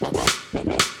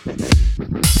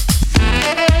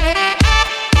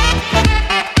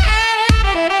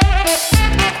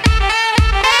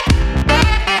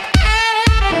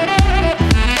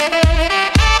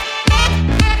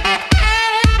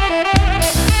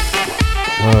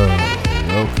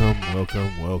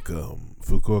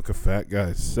Fukuoka Fat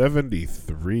Guy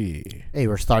 73. Hey,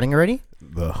 we're starting already?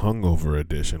 The Hungover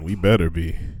edition. We better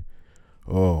be.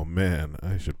 Oh, man.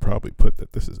 I should probably put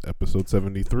that this is episode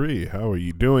 73. How are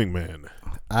you doing, man?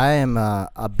 I am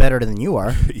better than you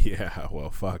are. Yeah,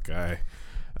 well, fuck.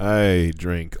 I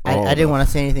drink all I didn't want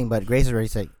to say anything, but Grace already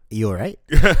said, you all right?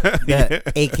 Yeah.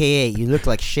 AKA, you look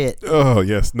like shit. Oh,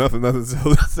 yes. Nothing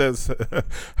says,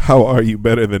 how are you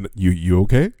better than, you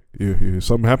okay? You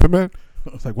something happened, man?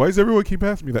 It's like, why does everyone keep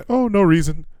asking me that? Oh, no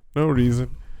reason. No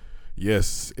reason.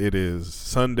 Yes, it is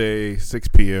Sunday, 6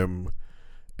 p.m.,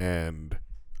 and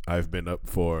I've been up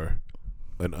for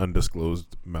an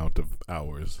undisclosed amount of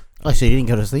hours. Oh, so you didn't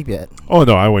go to sleep yet? Oh,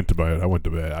 no, I went to bed.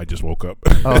 I just woke up.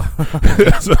 Oh.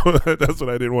 So that's what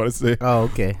I didn't want to say. Oh,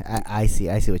 okay. I see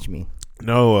what you mean.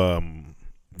 No,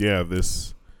 yeah,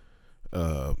 this,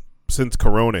 since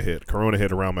Corona hit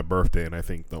around my birthday, and I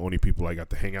think the only people I got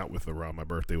to hang out with around my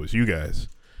birthday was you guys.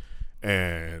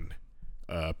 And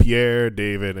Pierre,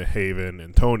 David, and Haven,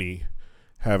 and Tony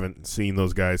haven't seen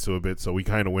those guys so a bit, so we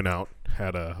kind of went out,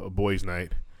 had a boys'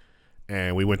 night,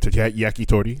 and we went to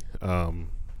Yakitori,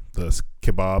 the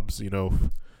kebabs, you know,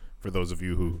 for those of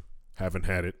you who haven't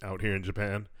had it out here in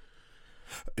Japan.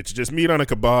 It's just meat on a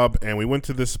kebab, and we went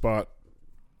to this spot,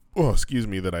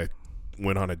 that I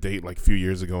went on a date like a few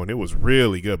years ago, and it was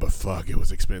really good, but fuck, it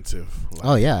was expensive.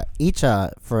 Oh, yeah. Each,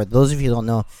 for those of you who don't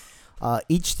know,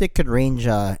 each stick could range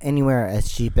anywhere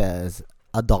as cheap as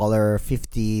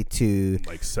 $1.50 to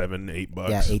like $7-8.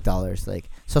 Yeah, $8. Like,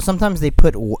 so sometimes they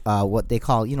put what they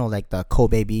call, you know, like the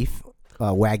Kobe beef,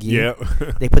 Wagyu. Yeah.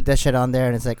 They put that shit on there,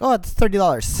 and it's like, oh, it's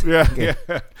 $30. Yeah, okay.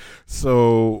 yeah.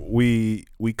 So we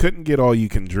couldn't get all you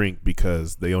can drink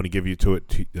because they only give you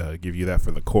give you that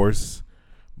for the course,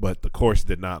 but the course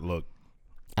did not look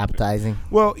Appetizing.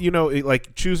 well. You know,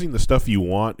 like choosing the stuff you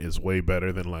want is way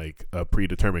better than like a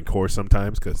predetermined course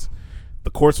sometimes, because the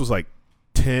course was like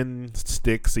 10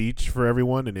 sticks each for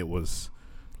everyone, and it was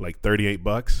like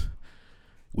 $38.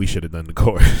 We should have done the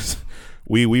course.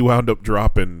 We wound up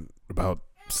dropping about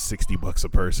 $60 a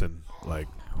person. Like,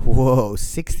 whoa,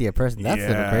 60 a person. That's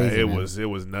yeah, crazy. it man.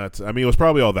 was nuts. I mean, it was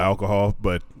probably all the alcohol,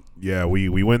 but yeah,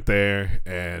 we went there,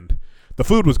 and the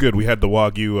food was good. We had the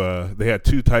Wagyu. They had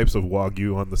two types of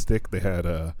Wagyu on the stick. They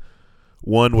had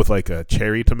one with like a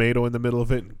cherry tomato in the middle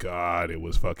of it, and God, it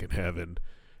was fucking heaven.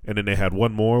 And then they had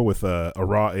one more with a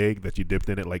raw egg that you dipped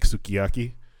in it like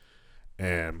sukiyaki.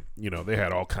 And, you know, they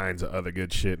had all kinds of other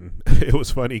good shit. And it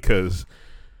was funny because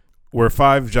we're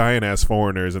 5 giant-ass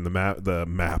foreigners, and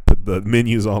the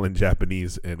menu's all in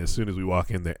Japanese. And as soon as we walk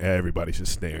in there, everybody's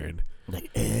just staring. Like,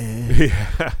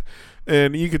 Yeah.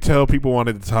 And you could tell people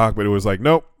wanted to talk, but it was like,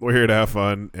 nope, we're here to have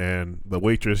fun. And the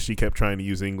waitress, she kept trying to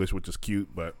use English, which is cute,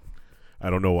 but I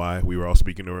don't know why. We were all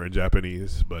speaking to her in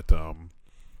Japanese. But,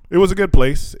 it was a good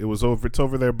place. It's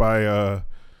over there by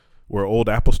where old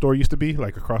Apple store used to be,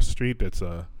 like across the street. It's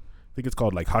I think it's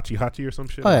called like Hachi Hachi or some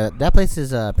shit. oh, yeah, that place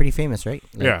is pretty famous, right?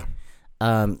 Like,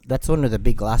 yeah. That's one with the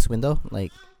big glass window.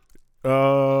 Like,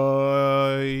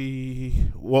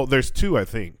 well, there's 2, I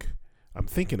think. I'm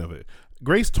thinking of it.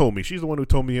 Grace told me. She's the one who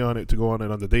told me to go on it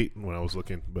on the date when I was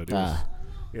looking. But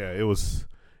it was,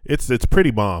 it's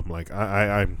pretty bomb. Like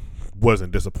I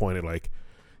wasn't disappointed. Like,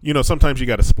 you know, sometimes you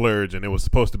got to splurge, and it was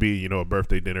supposed to be, you know, a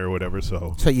birthday dinner or whatever.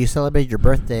 So you celebrate your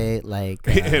birthday like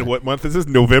and what month is this?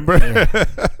 November. Yeah.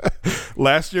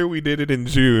 Last year we did it in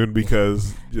June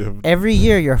because every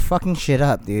year you're fucking shit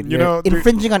up, dude. You're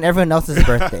infringing on everyone else's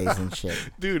birthdays and shit.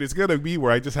 Dude, it's gonna be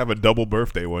where I just have a double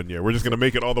birthday one year. We're just gonna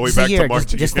make it all the way back to March.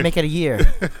 Just to make it a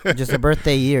year, just a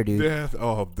birthday year, dude. Yeah.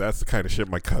 Oh, that's the kind of shit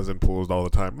my cousin pulls all the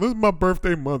time. This is my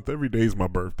birthday month. Every day is my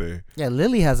birthday. Yeah,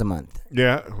 Lily has a month.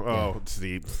 Yeah. Oh,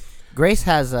 see. Grace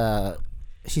has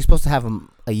she's supposed to have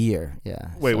a year.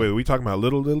 Yeah. Wait. Are we talking about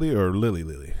Little Lily or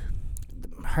Lily?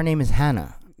 Her name is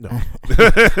Hannah. No.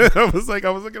 I was like,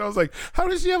 how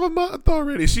does she have a month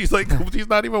already? She's like, she's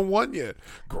not even 1 yet.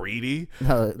 Greedy.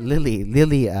 No, Lily,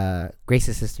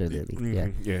 Grace's sister, Lily.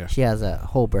 Mm-hmm, yeah. She has a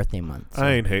whole birthday month. So.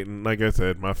 I ain't hating. Like I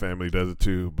said, my family does it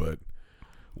too, but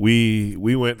we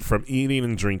went from eating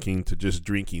and drinking to just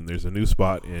drinking. There's a new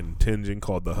spot in Tenjin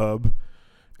called The Hub.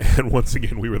 And once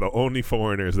again, we were the only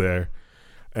foreigners there.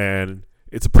 And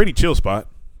it's a pretty chill spot,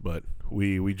 but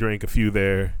we drank a few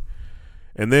there.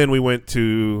 And then we went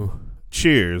to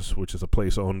Cheers, which is a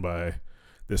place owned by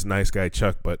this nice guy,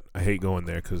 Chuck, but I hate going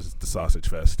there because it's the sausage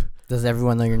fest. Does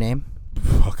everyone know your name?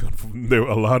 Fuck, there were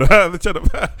a lot of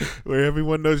where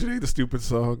everyone knows you need the stupid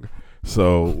song.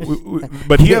 So,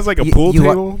 but he has like a pool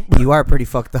table. You are pretty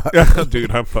fucked up.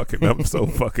 Dude, I'm so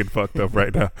fucking fucked up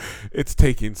right now. It's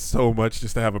taking so much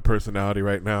just to have a personality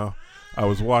right now. I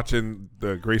was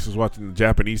Grace was watching the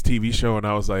Japanese TV show, and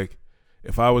I was like,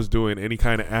 if I was doing any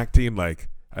kind of acting, like,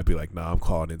 I'd be like, nah, I'm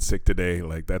calling in sick today.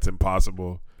 Like, that's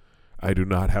impossible. I do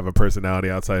not have a personality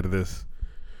outside of this.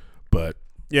 But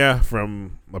yeah,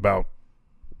 from about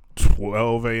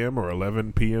 12 a.m. or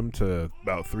 11 p.m. to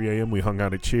about 3 a.m. we hung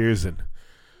out at Cheers, and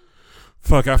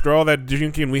fuck, after all that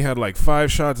drinking, we had like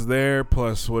 5 shots there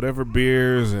plus whatever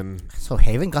beers. And so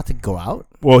Haven got to go out?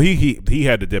 Well, he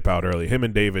had to dip out early. Him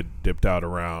and David dipped out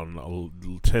around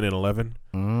 10 and 11.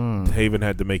 Haven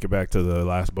had to make it back to the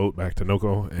last boat back to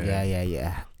Noko. And,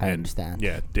 yeah. I understand.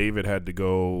 Yeah, David had to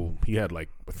go. He had like,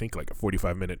 I think like a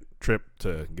 45-minute trip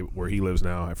to get where he lives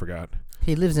now. I forgot.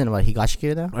 He lives in what,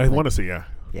 Higashikyo now? I want to say, yeah.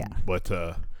 Yeah. But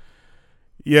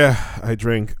yeah, I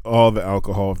drink all the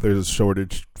alcohol. If there's a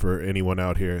shortage for anyone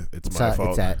out here, it's my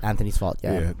fault. It's Anthony's fault.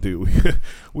 Yeah, dude.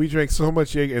 We drank so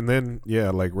much, and then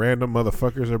like random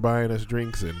motherfuckers are buying us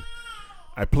drinks, and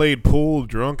I played pool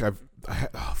drunk.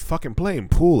 Fucking playing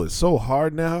pool is so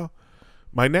hard now.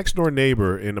 My next door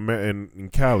neighbor in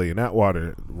Cali, in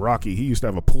Atwater, Rocky, he used to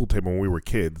have a pool table when we were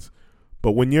kids.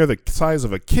 But when you're the size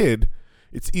of a kid,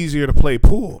 it's easier to play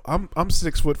pool. I'm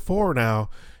 6'4"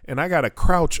 now. And I got to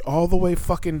crouch all the way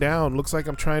fucking down. Looks like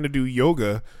I'm trying to do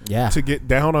yoga to get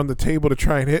down on the table to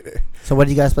try and hit it. So what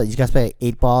did you guys play? Did you guys play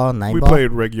 8-ball, 9-ball? We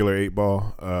played regular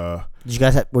 8-ball.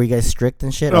 Were you guys strict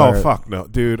and shit? Oh, fuck no.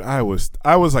 Dude, I was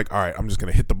like, all right, I'm just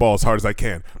going to hit the ball as hard as I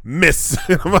can. Miss.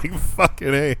 I'm like,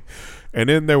 fucking A. And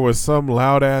then there was some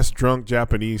loud-ass drunk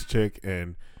Japanese chick,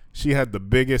 and she had the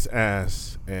biggest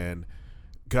ass. And,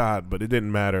 God, but it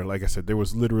didn't matter. Like I said, there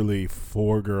was literally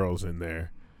 4 girls in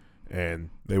there. And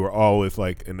they were all with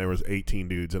and there was 18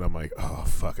 dudes, and I'm like, oh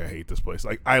fuck, I hate this place.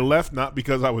 Like, I left not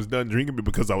because I was done drinking, but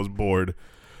because I was bored.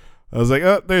 I was like,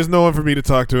 oh, there's no one for me to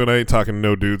talk to, and I ain't talking to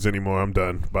no dudes anymore. I'm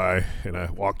done. Bye. And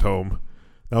I walked home.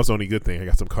 That was the only good thing. I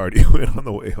got some cardio in on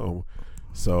the way home.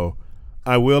 So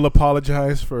I will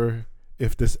apologize for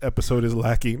if this episode is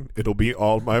lacking. It'll be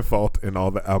all my fault and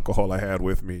all the alcohol I had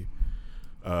with me.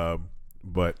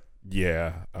 But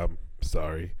yeah, I'm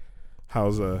sorry. How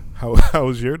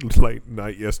was your late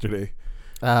night yesterday?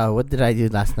 What did I do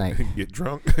last night? Get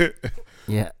drunk?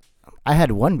 Yeah, I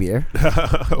had 1 beer.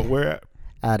 Where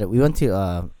at? We went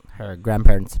to her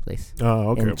grandparents' place.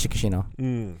 Oh, okay. In Chikushino.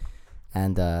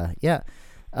 And yeah,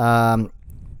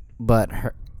 but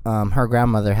her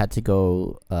grandmother had to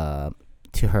go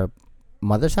to her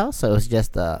mother's house, so it was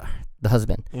just the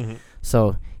husband. Mm-hmm.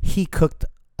 So he cooked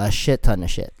a shit ton of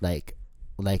shit. Like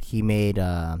he made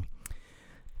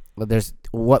well, there's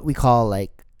what we call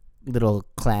like little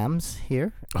clams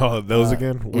here. Oh, those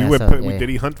again? Did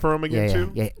he hunt for them again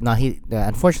too? Yeah. No, he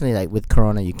unfortunately, like with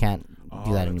Corona, you can't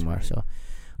do that anymore. Right. So,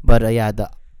 but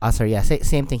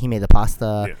same thing. He made the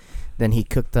pasta. Yeah. Then he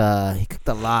cooked a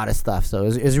lot of stuff. So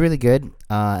it was really good.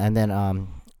 And then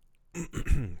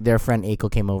their friend Aiko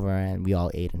came over, and we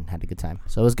all ate and had a good time.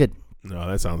 So it was good. No,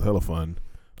 that sounds hella fun.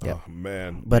 Yep. Oh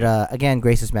man. But again,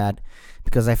 Grace is mad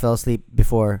because I fell asleep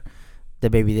before the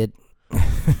baby did.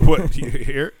 What,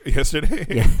 here yesterday?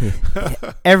 Yeah.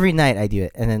 Every night I do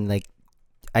it, and then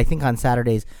I think on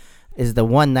Saturdays is the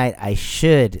one night I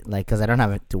should because I don't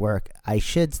have it to work. I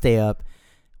should stay up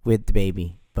with the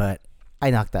baby, but I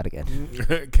knocked out again.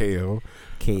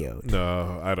 KO'd.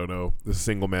 No, I don't know. The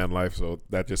single man life, so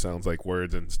that just sounds like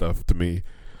words and stuff to me.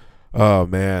 Oh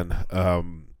man.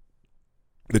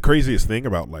 The craziest thing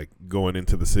about going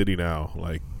into the city now,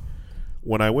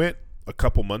 when I went a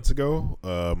couple months ago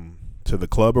to the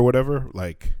club or whatever,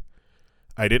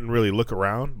 I didn't really look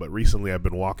around, but recently I've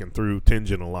been walking through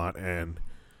Tingen a lot, and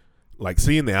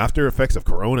seeing the after effects of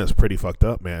Corona is pretty fucked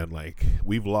up, man.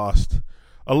 We've lost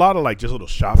a lot of just little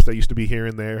shops that used to be here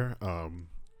and there.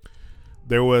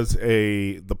 There was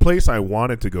the place I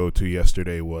wanted to go to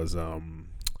yesterday was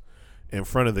in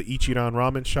front of the Ichiran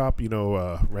ramen shop,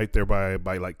 right there by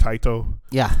Taito.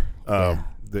 Yeah.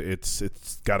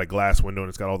 It's got a glass window, and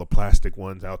it's got all the plastic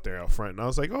ones out there out front. And I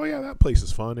was like, oh yeah, that place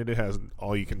is fun, and it has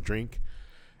all you can drink.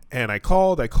 And I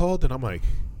called, and I'm like,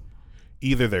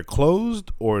 either they're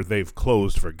closed or they've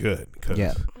closed for good.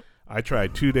 Because I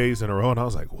tried 2 days in a row, and I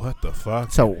was like, what the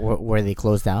fuck? So were they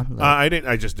closed down?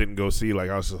 I just didn't go see.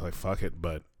 I was just like, fuck it.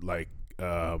 But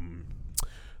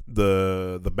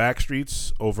the back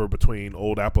streets over between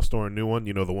Old Apple Store and New One,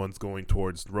 the ones going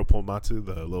towards Ropponmatsu,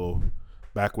 the little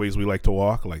back ways we like to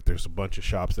walk, there's a bunch of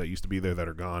shops that used to be there that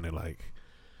are gone, and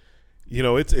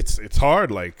it's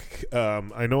hard.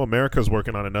 I know America's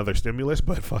working on another stimulus,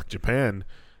 but fuck, Japan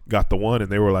got the one, and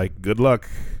they were like, good luck.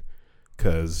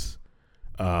 because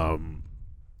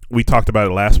we talked about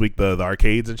it last week. The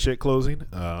arcades and shit closing.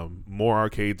 More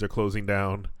arcades are closing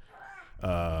down.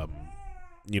 All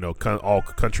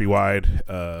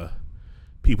countrywide.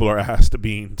 People are asked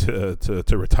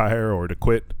to retire or to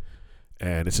quit,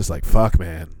 and it's just like, fuck,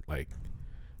 man. Like,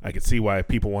 I can see why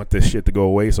people want this shit to go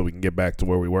away so we can get back to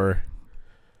where we were.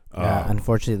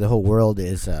 Unfortunately, the whole world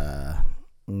is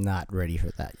not ready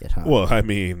for that yet, huh? Well, I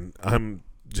mean, I'm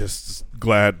just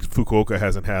glad Fukuoka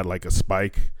hasn't had like a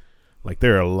spike. Like,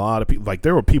 there are a lot of people. Like,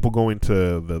 there were people going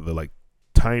to the like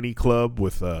tiny club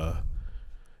with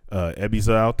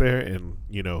Ibiza out there, and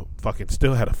fucking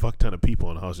still had a fuck ton of people,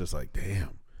 and I was just like,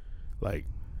 damn, like,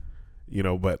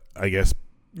 but I guess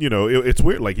it's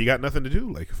weird. Like, you got nothing to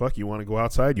do. Like, fuck, you want to go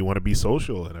outside, you want to be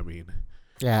social, and I mean,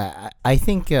 yeah, I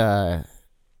think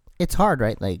it's hard,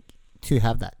 right? Like, to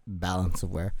have that balance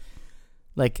of where,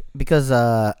 like, because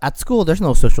at school there's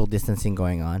no social distancing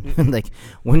going on. Like,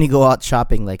 when you go out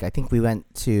shopping, like, I think we went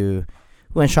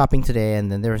shopping today, and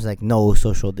then there was like no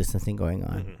social distancing going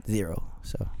on, zero.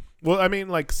 So. Well, I mean,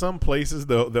 like, some places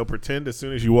they'll pretend as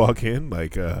soon as you walk in.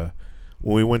 Like,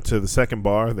 when we went to the second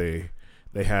bar, they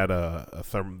had the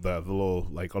little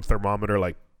like a thermometer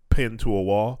like pinned to a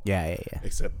wall. Yeah.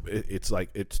 Except it's like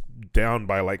it's down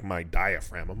by like my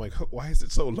diaphragm. I'm like, why is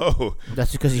it so low?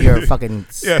 That's because you're fucking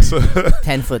 10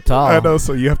 foot tall. I know.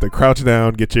 So you have to crouch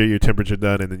down, get your temperature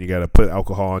done, and then you got to put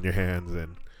alcohol on your hands.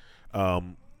 And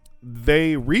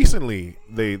they recently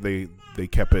they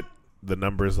kept the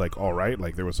numbers like all right.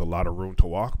 Like, there was a lot of room to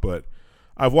walk, but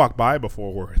I've walked by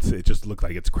before where it just looked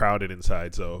like it's crowded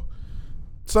inside. So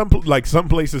some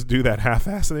places do that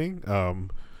half-ass thing.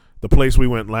 The place we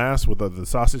went last with the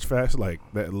sausage fest, like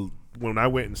that, when I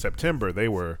went in September, they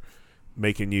were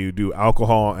making you do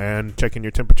alcohol and checking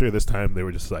your temperature. This time they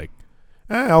were just like,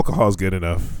 alcohol's good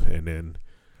enough. And then,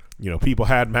 people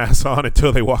had masks on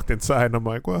until they walked inside, and I'm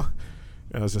like, well,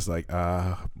 I was just like,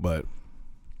 but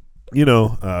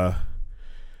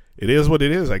it is what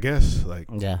it is, I guess. Like,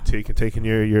 yeah, taking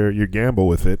your gamble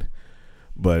with it.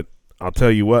 But I'll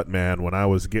tell you what, man, when I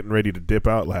was getting ready to dip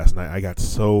out last night, I got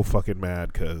so fucking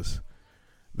mad because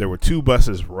there were two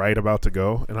buses right about to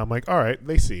go, and I'm like, all right,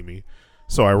 they see me.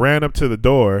 So I ran up to the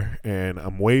door, and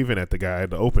I'm waving at the guy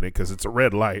to open it because it's a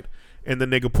red light, and the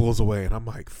nigga pulls away, and I'm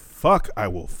like, fuck, I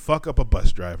will fuck up a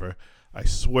bus driver. I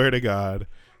swear to God,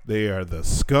 they are the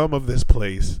scum of this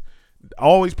place.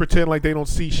 Always pretend like they don't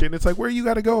see shit, and it's like, where you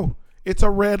gotta go? It's a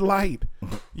red light.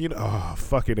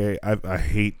 Fucking A. I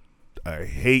hate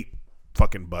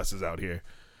fucking buses out here.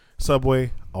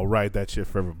 Subway, I'll ride that shit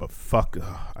forever, but fuck,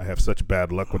 I have such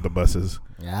bad luck with the buses.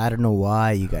 Yeah, I don't know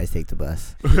why you guys take the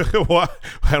bus. Why?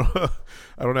 I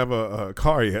don't have a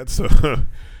car yet, so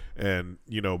and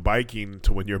biking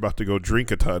to when you're about to go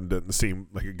drink a ton doesn't seem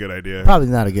like a good idea. Probably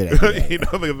not a good idea.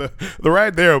 The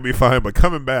ride there will be fine, but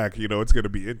coming back, it's going to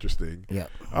be interesting. Yep.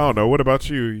 I don't know. What about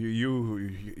you?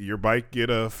 Your bike get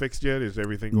fixed yet? Is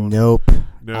everything going? Nope.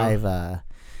 No. I've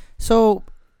so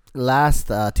last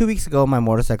 2 weeks ago my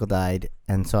motorcycle died,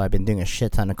 and so I've been doing a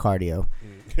shit ton of cardio.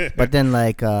 But then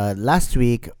like last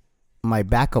week my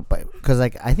backup bike, because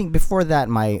like I think before that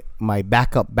my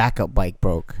backup bike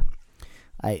broke.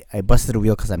 I busted a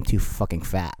wheel because I'm too fucking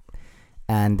fat,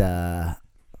 and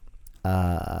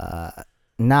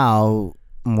now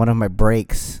one of my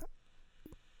brakes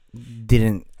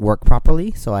didn't work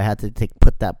properly, so I had to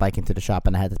put that bike into the shop,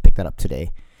 and I had to pick that up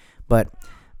today. But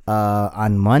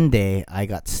on Monday I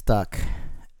got stuck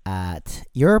at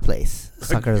your place,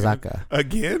 Sakurazaka.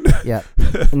 Again? Yeah,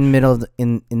 in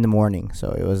the morning.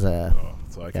 So it was so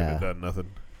I could have done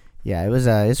nothing. Yeah, it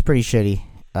was pretty shitty.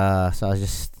 So I was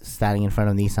just standing in front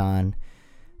of Nissan.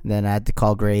 Then I had to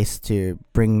call Grace to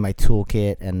bring my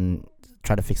toolkit and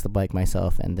try to fix the bike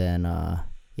myself. And then,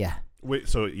 yeah. Wait,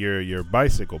 so your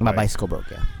bicycle? My bicycle broke.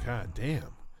 Yeah. God damn.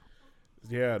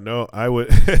 Yeah, no, I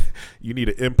would. You need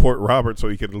to import Robert so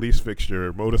he can at least fix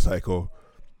your motorcycle.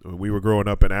 When we were growing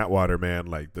up in Atwater, man,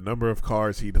 like the number of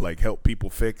cars he'd like help people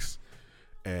fix,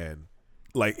 and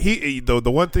like the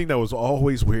one thing that was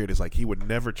always weird is like he would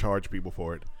never charge people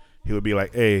for it. He would be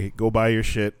like, "Hey, go buy your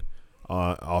shit.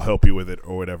 I'll help you with it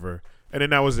or whatever," and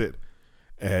then that was it.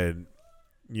 And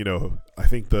I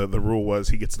think the rule was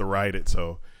he gets to ride it.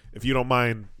 So if you don't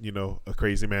mind, a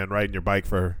crazy man riding your bike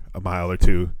for a mile or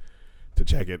two to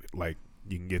check it, like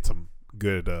you can get some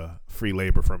good free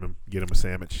labor from him. Get him a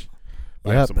sandwich.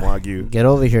 Buy some Wagyu. Get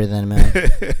over here then, man.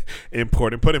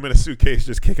 Import him. Put him in a suitcase.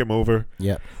 Just kick him over.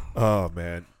 Yep. Oh,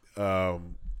 man.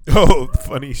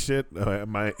 Funny shit.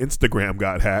 My Instagram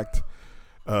got hacked.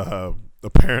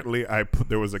 Apparently,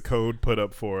 there was a code put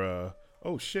up for.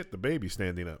 Oh, shit. The baby's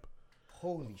standing up.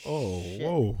 Holy shit. Oh,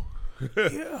 whoa.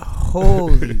 Yeah,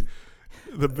 holy.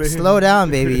 Slow down,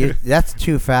 baby. That's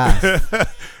too fast.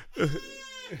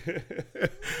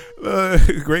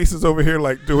 Grace is over here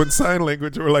like doing sign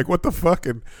language. We're like, what the fuck?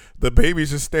 And the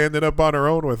baby's just standing up on her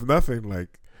own with nothing.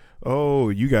 Like, oh,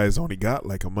 you guys only got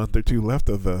like a month or two left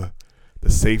of the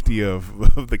safety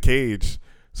of the cage.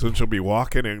 Soon she'll be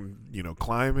walking and,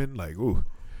 climbing. Like, ooh,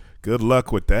 good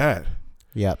luck with that.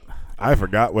 Yep. I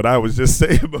forgot what I was just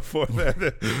saying before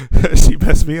that. She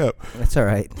messed me up. That's all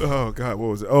right. Oh, God. What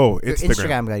was it? Oh, Instagram.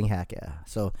 Instagram getting hacked, yeah.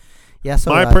 So, yeah.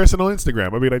 So my personal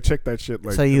Instagram. I mean, I checked that shit.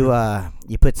 Like, so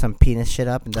you put some penis shit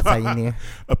up, and that's how you knew?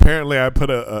 Apparently, I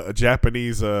put a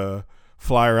Japanese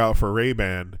flyer out for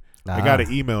Ray-Ban. I got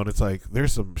an email, and it's like,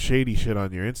 there's some shady shit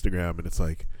on your Instagram, and it's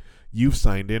like, you've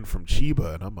signed in from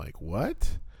Chiba. And I'm like,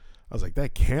 what? I was like,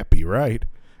 that can't be right.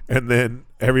 And then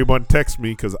everyone texts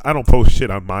me because I don't post shit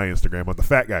on my Instagram. On the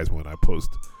Fat Guys one, I post,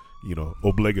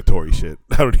 obligatory shit.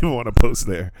 I don't even want to post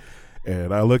there.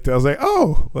 And I looked, I was like,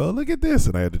 oh, well, look at this.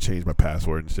 And I had to change my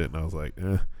password and shit. And I was like,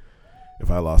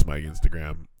 if I lost my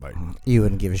Instagram, like, you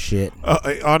wouldn't give a shit.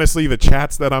 Honestly, the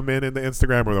chats that I'm in the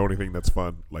Instagram are the only thing that's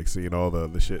fun. Like seeing all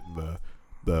the shit in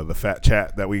the fat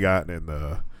chat that we got, and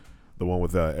the one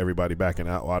with everybody back in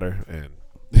Atwater. And,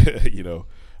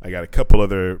 I got a couple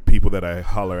other people that I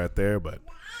holler at there, but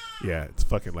yeah, it's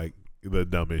fucking like the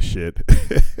dumbest shit.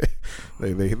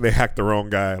 they hacked the wrong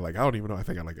guy. Like, I don't even know. I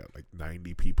think I got like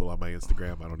 90 people on my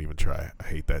Instagram. I don't even try. I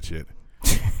hate that shit.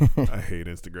 I hate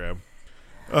Instagram.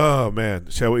 Oh man,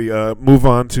 shall we move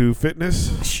on to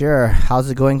fitness? Sure.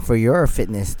 How's it going for your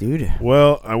fitness, dude?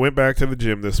 Well, I went back to the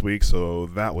gym this week, so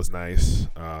that was nice.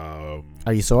 Are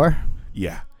you sore?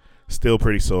 Yeah, still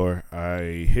pretty sore.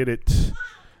 I hit it.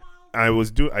 I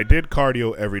did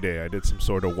cardio every day. I did some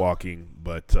sort of walking,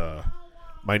 but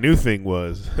my new thing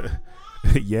was,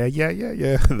 yeah,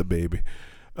 the baby.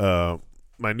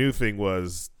 My new thing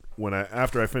was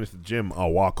after I finish the gym,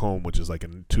 I'll walk home, which is like a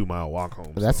 2-mile walk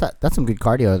home. Well, that's some good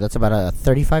cardio. That's about a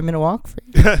 35-minute walk for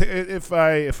you. if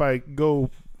I go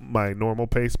my normal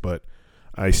pace, but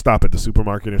I stop at the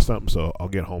supermarket or something, so I'll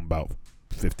get home about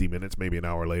 50 minutes, maybe an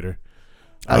hour later.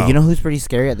 You know who's pretty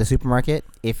scary at the supermarket?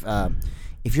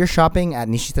 If you're shopping at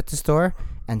Nishitata's store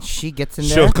and she gets in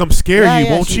there, she'll come scare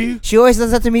you, won't she? She always does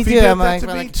that to me too. I'm like,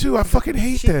 to me too. I fucking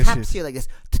hate that shit. She taps you like this.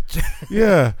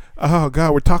 Yeah. Oh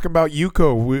God, we're talking about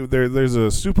Yuko. There's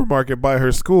a supermarket by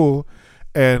her school,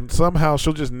 and somehow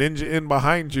she'll just ninja in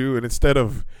behind you, and instead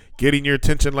of getting your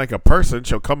attention like a person,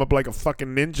 she'll come up like a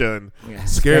fucking ninja and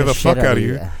scare the fuck out of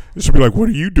you. Yeah. And she'll be like, what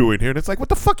are you doing here? And it's like, what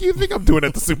the fuck do you think I'm doing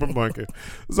at the supermarket?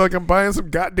 It's like I'm buying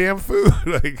some goddamn food.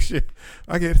 Like, shit,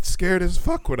 I get scared as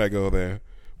fuck when I go there.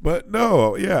 But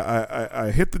no, yeah,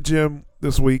 I hit the gym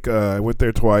this week. I went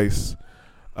there twice.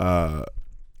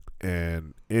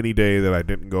 And any day that I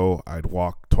didn't go, I'd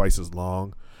walk twice as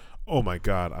long. Oh my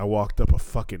God, I walked up a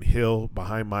fucking hill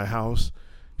behind my house.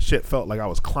 Shit felt like I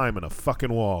was climbing a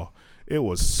fucking wall. It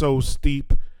was so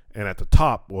steep, and at the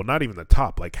top, well, not even the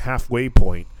top, like halfway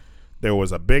point, there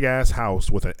was a big ass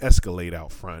house with an Escalade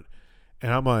out front,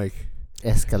 and I'm like,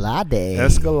 Escalade,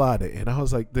 and I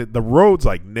was like, the road's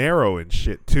like narrow and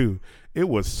shit too. It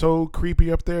was so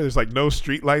creepy up there. There's like no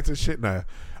street lights and shit, and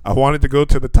I wanted to go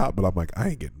to the top, but I'm like, I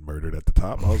ain't getting murdered at the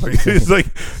top. I was like, it's like,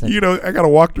 I gotta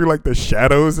walk through like the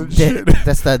shadows and shit.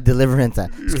 That's the deliverance.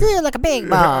 Scream like a big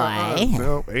boy.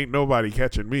 No, ain't nobody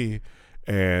catching me.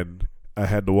 And I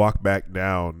had to walk back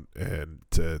down and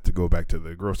to go back to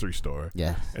the grocery store.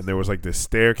 Yeah. And there was like this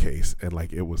staircase, and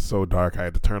like it was so dark, I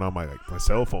had to turn on my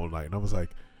cell phone light, and I was like,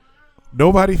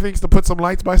 nobody thinks to put some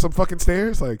lights by some fucking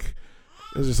stairs. Like,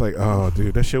 it was just like, oh,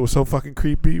 dude, that shit was so fucking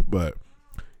creepy, but.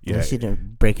 Yeah, you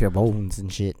didn't break your bones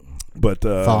and shit. But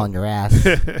fall on your ass.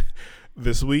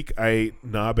 This week I ate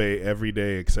nabe every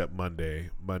day except Monday.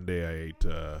 Monday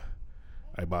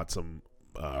I bought some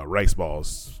rice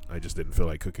balls. I just didn't feel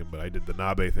like cooking, but I did the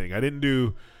nabe thing. I didn't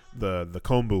do the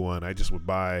kombu one. I just would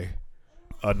buy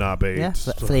a nabe. Yeah,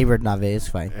 flavored nabe is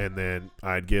fine. And then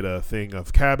I'd get a thing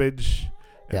of cabbage,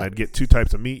 and I'd get 2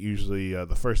 types of meat. Usually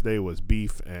the first day was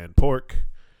beef and pork.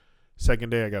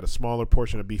 Second day, I got a smaller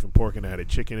portion of beef and pork, and I had a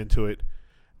chicken into it,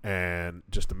 and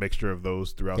just a mixture of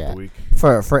those throughout the week.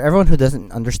 For everyone who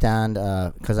doesn't understand,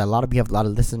 because we have a lot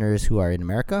of listeners who are in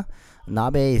America,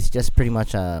 nabe is just pretty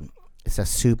much it's a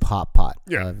soup hot pot.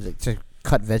 Yeah. To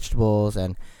cut vegetables,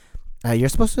 and you're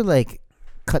supposed to like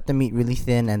cut the meat really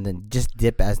thin and then just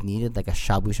dip as needed, like a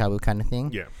shabu shabu kind of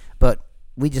thing. Yeah. But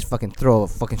we just fucking throw a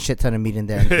fucking shit ton of meat in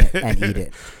there and eat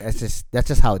it. That's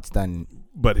just how it's done.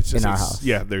 But it's just in our house.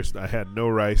 Yeah, I had no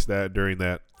rice during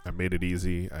that. I made it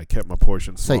easy. I kept my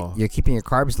portions small. So you're keeping your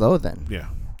carbs low then. Yeah.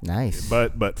 Nice.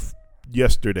 But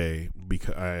yesterday,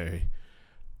 because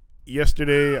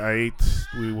yesterday I ate.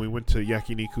 We went to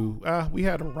yakiniku. We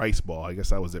had a rice ball. I guess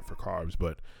that was it for carbs.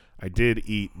 But I did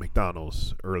eat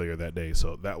McDonald's earlier that day,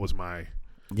 so that was my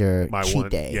cheat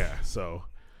day. Yeah. So,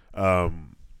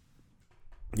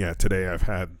 today I've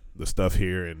had the stuff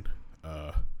here and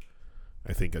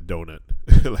I think a donut.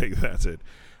 Like that's it.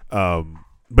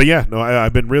 But yeah, no,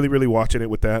 I've been really, really watching it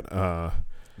with that.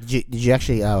 Did you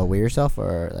actually weigh yourself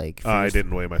or like? I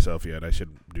didn't weigh myself yet. I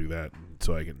should do that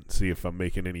so I can see if I'm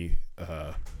making any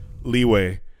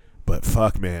leeway. But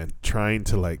fuck, man, trying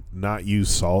to like not use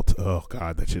salt. Oh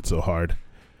god, that shit's so hard.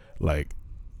 Like,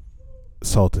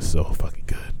 salt is so fucking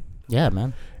good. Yeah,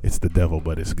 man. It's the devil,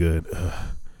 but it's good.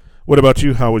 What about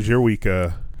you? How was your week?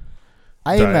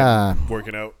 I'm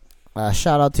working out.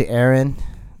 Shout out to Aaron.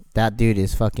 That dude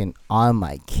is fucking on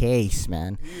my case,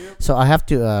 man. Yep. So I have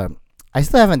to. I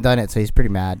still haven't done it, so he's pretty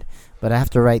mad. But I have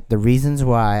to write the reasons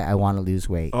why I want to lose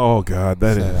weight. Oh God,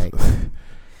 that so, is.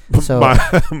 Like, so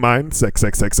mine, sex.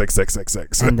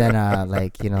 And then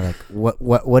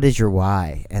what is your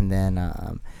why? And then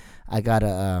I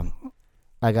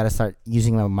gotta start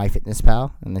using my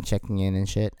MyFitnessPal and then checking in and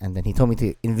shit. And then he told me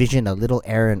to envision a little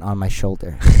Aaron on my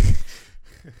shoulder.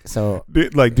 So do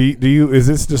you is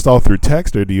this just all through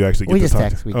text or do you actually get we to just talk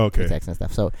text? We text and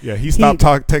stuff. So yeah, he stopped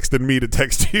texting me to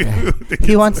text you.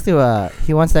 he wants to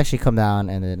actually come down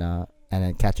and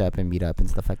then catch up and meet up and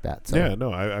stuff like that. So yeah,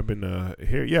 no, I've been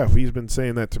here. Yeah, he's been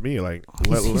saying that to me. Like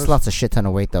he's lost a shit ton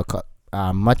of weight though.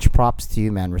 Much props to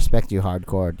you, man. Respect you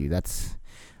hardcore, dude. That's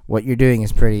what you're doing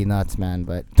is pretty nuts, man.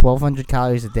 But 1,200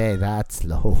 calories a day, that's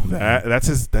low. That's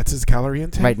his calorie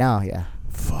intake right now. Yeah.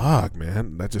 Fuck,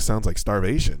 man. That just sounds like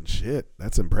starvation. Shit.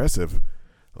 That's impressive.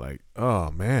 Like, oh,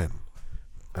 man.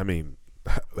 I mean,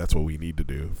 that's what we need to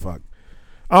do. Fuck.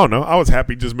 I don't know. I was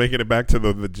happy just making it back to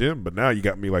the gym, but now you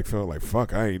got me like feeling like,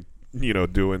 fuck, I ain't,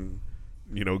 doing,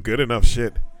 good enough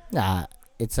shit. Nah,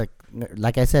 it's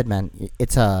like I said, man,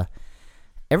 it's we're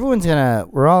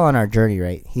all on our journey,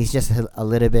 right? He's just a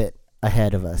little bit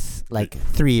ahead of us, like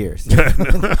 3 years. He's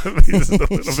just a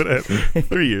little bit ahead.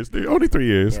 3 years. Only 3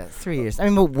 years. Yeah, 3 years. I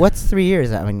mean, but what's 3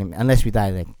 years? I mean, unless we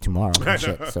die like tomorrow and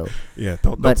shit. So yeah,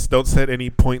 don't set any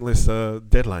pointless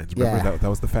deadlines. Remember that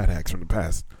was the fat hacks from the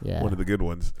past. Yeah, one of the good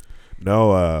ones.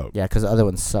 No. Yeah, because the other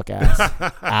ones suck ass.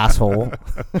 Asshole.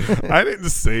 I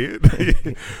didn't say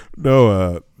it.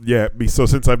 No. Yeah. So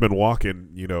since I've been walking,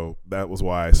 that was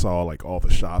why I saw like all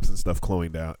the shops and stuff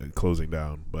closing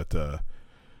down. But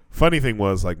funny thing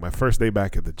was, like, my first day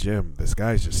back at the gym, this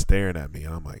guy's just staring at me,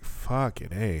 and I'm like,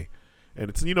 fucking A. And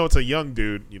it's it's a young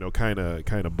dude, kind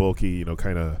of bulky,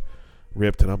 kind of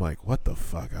ripped, and I'm like, what the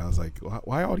fuck? I was like,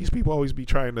 why all these people always be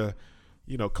trying to,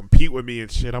 compete with me and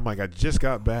shit? I'm like, I just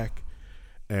got back,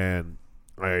 and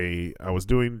I was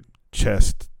doing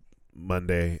chest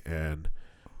Monday, and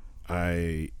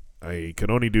I could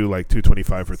only do like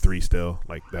 225 for 3 still.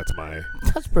 Like that's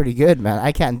pretty good, man.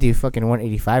 I can't do fucking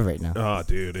 185 right now. Oh,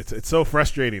 dude, it's so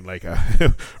frustrating. Like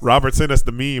Robert sent us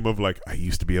the meme of like I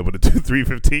used to be able to do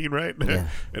 315, right? Yeah.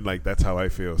 And like that's how I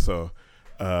feel. So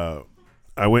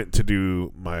I went to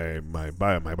do my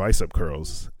bicep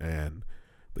curls, and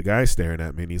the guy's staring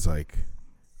at me, and he's like,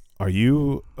 "Are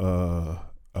you a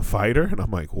fighter?" And I'm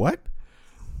like, "What?"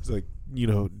 He's like,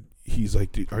 he's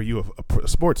like, "Are you a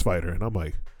sports fighter?" And I'm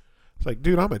like. It's like,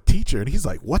 dude, I'm a teacher, and he's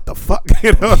like, "What the fuck?"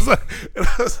 I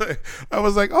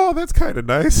was like, "Oh, that's kind of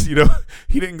nice." He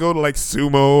didn't go to like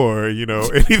sumo or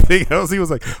anything else. He was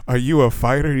like, "Are you a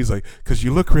fighter?" He's like, "Cause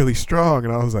you look really strong."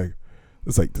 And I was like,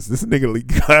 "Does this nigga need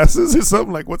glasses or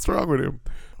something? Like, what's wrong with him?"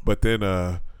 But then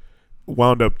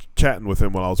wound up chatting with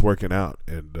him while I was working out,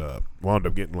 and wound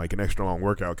up getting like an extra long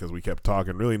workout because we kept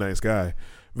talking. Really nice guy,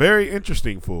 very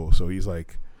interesting fool. So he's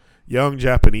like young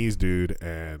Japanese dude,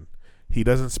 and he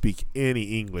doesn't speak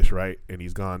any English, right? And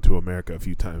he's gone to America a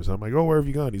few times. I'm like, "Oh, where have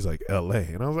you gone?" He's like, "LA."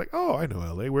 And I was like, "Oh, I know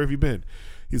LA. Where have you been?"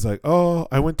 He's like, "Oh,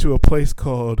 I went to a place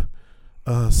called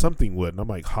something Wood." And I'm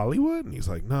like, "Hollywood?" And he's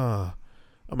like, "Nah."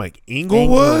 I'm like,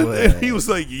 Inglewood? And he was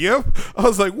like, "Yep." I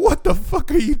was like, "What the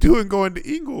fuck are you doing going to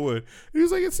Inglewood?" And he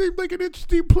was like, "It seemed like an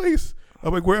interesting place."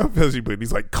 I'm like, "Where else has he been?"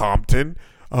 He's like, "Compton."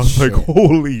 I was like,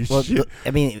 "Holy shit!"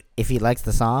 I mean, if he likes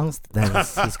the songs, then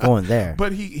he's going there.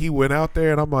 But he went out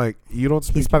there, and I'm like, "You don't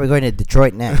speak." He's probably going to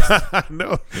Detroit next.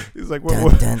 No, he's like,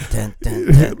 "What?"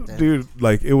 Dude,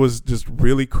 like it was just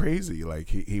really crazy. Like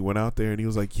he went out there, and he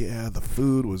was like, "Yeah, the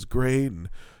food was great, and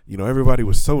everybody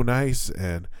was so nice."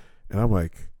 And I'm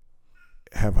like,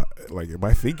 am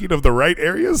I thinking of the right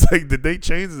areas? Like, did they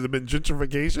change? Has it been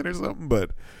gentrification or something?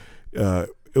 But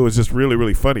it was just really,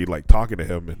 really funny, like talking to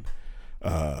him, and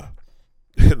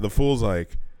the fool's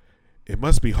like, "It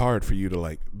must be hard for you to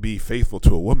like be faithful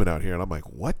to a woman out here." And I'm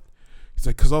like, "What?" He's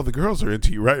like, because all the girls are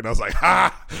into you, right? And I was like,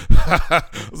 ha. I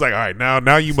was like, all right,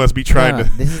 now you must be trying to.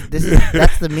 This is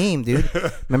that's the meme, dude.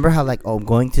 Remember how like, I'm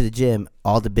going to the gym,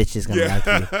 all the bitches gonna like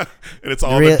you, and it's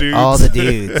all the dudes. All the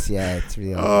dudes, yeah, it's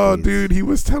really. All the dudes. Dude, he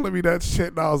was telling me that shit,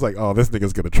 and I was like, oh, this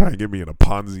nigga's gonna try and get me in a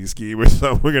Ponzi scheme or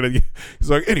something.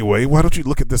 He's like, anyway, why don't you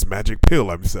look at this magic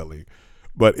pill I'm selling?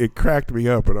 But it cracked me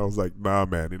up, and I was like, nah,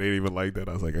 man, it ain't even like that.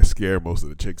 I was like, I scare most of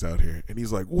the chicks out here. And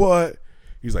he's like, what?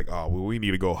 He's like, oh, well, we need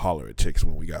to go holler at chicks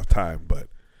when we got time. But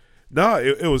no,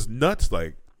 it was nuts,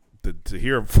 like, to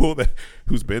hear him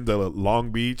who's been to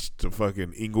Long Beach, to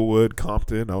fucking Inglewood,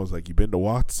 Compton. I was like, you been to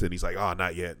Watts? And he's like, oh,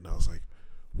 not yet. And I was like,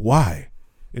 why?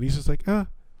 And he's just like, I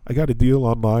got a deal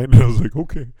online. And I was like,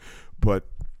 okay. But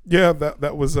yeah,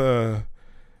 that was a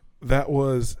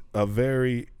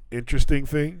very interesting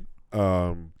thing.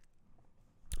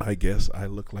 I guess I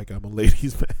look like I'm a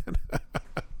ladies' man.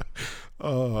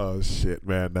 Oh shit,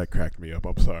 man, that cracked me up.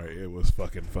 I'm sorry, it was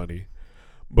fucking funny.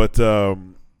 But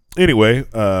anyway,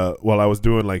 while I was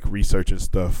doing like research and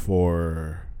stuff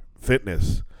for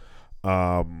fitness,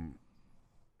 I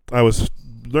was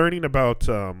learning about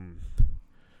I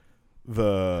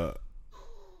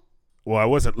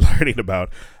wasn't learning about,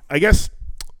 I guess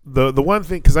the one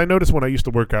thing, because I noticed when I used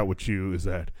to work out with you is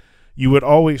that you would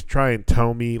always try and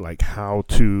tell me like how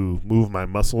to move my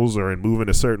muscles or move in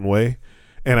a certain way.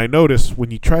 And I noticed when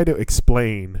you try to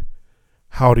explain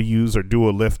how to use or do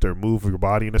a lift or move your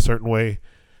body in a certain way,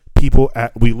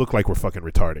 we look like we're fucking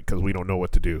retarded because we don't know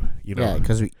what to do. You know? Yeah,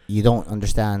 because you don't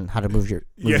understand how to move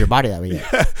your body that way.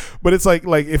 Yeah, but it's like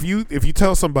if you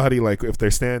tell somebody like if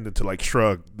they're standing to like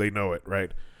shrug, they know it,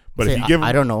 right? But if you give them,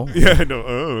 I don't know. Yeah, I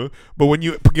know. But when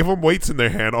you give them weights in their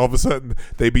hand, all of a sudden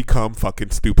they become fucking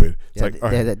stupid. It's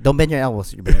like, don't bend your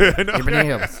elbows. You're bending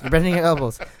your elbows. You're bending your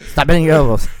elbows. Stop bending your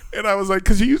elbows. And I was like,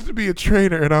 because you used to be a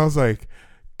trainer, and I was like,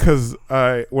 because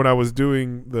when I was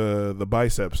doing the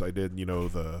biceps, I did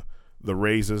the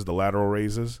raises, the lateral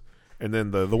raises, and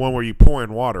then the one where you pour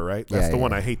in water, right? That's the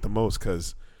one I hate the most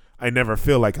because I never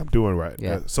feel like I'm doing right.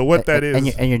 Yeah. So what that is,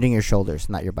 and you're doing your shoulders,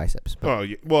 not your biceps. Oh,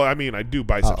 yeah. Well, I mean, I do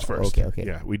biceps first. Okay.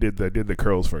 Yeah, I did the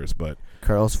curls first, but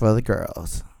curls for the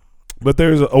girls. But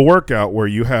there's a workout where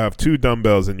you have two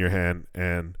dumbbells in your hand,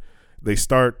 and they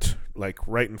start like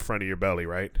right in front of your belly,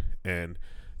 right? And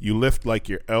you lift like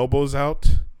your elbows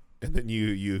out, and then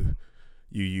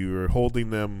you're holding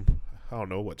them, I don't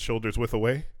know, shoulders width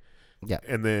away. Yeah.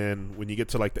 And then when you get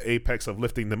to like the apex of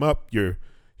lifting them up, you're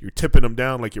tipping them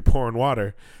down like you're pouring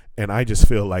water, and I just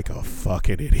feel like a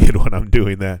fucking idiot when I'm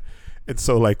doing that. And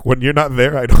so like when you're not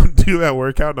there, I don't do that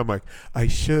workout, and I'm like, I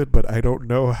should, but I don't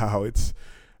know how.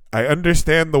 I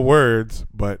understand the words,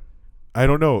 but I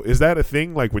don't know. Is that a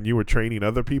thing like when you were training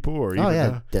other people or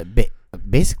even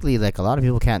basically like a lot of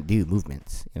people can't do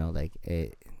movements,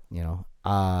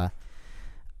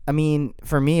 I mean,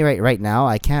 for me right now,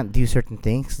 I can't do certain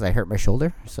things because I hurt my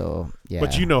shoulder. So yeah.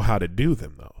 But you know how to do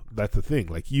them though. That's the thing.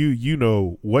 Like you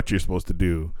know what you're supposed to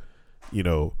do,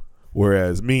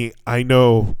 whereas me, I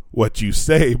know what you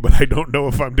say, but I don't know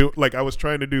if I'm doing. Like I was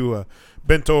trying to do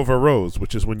bent over rows,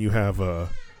 which is when you have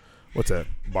what's that,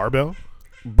 barbell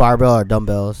or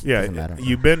dumbbells? Yeah, doesn't matter.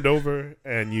 You bend over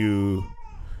and you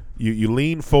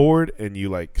lean forward and you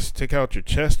like stick out your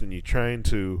chest and you're trying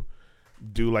to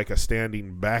do like a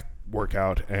standing back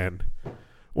workout. And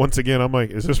once again, I'm like,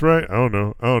 is this right? I don't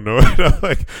know.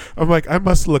 I'm like, I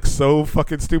must look so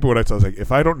fucking stupid when I was like,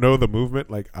 if I don't know the movement,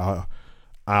 like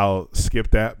I'll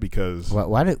skip that because.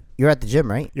 You're at the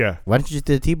gym, right? Yeah. Why don't you just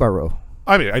do the T-bar row?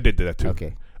 I mean, I did that too.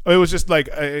 Okay. It was just like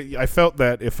I felt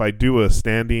that if I do a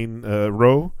standing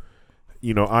row,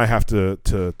 I have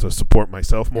to support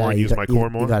myself more and use my core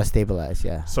more. You gotta stabilize,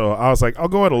 yeah. So I was like, I'll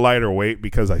go at a lighter weight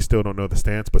because I still don't know the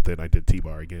stance. But then I did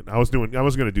T-bar again. I was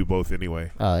gonna do both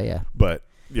anyway. Oh yeah. But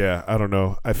yeah, I don't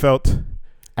know.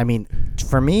 I mean,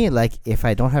 for me, like if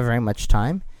I don't have very much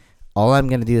time, all I'm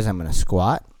gonna do is I'm gonna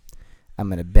squat, I'm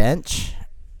gonna bench,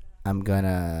 I'm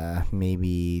gonna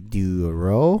maybe do a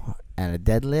row and a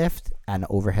deadlift and an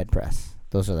overhead press.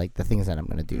 Those are like the things that I'm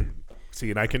gonna do. See,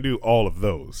 and I can do all of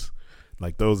those.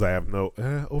 Like those, I have no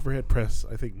overhead press.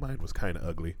 I think mine was kind of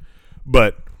ugly,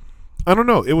 but I don't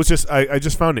know. It was just I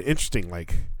just found it interesting.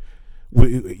 Like,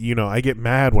 I get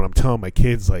mad when I'm telling my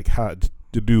kids like how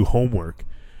to do homework,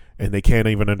 and they can't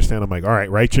even understand. I'm like, all right,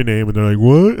 write your name, and they're like,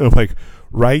 what? I'm like,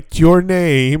 write your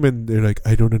name, and they're like,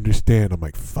 I don't understand. I'm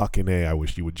like, fucking A, I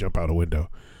wish you would jump out a window.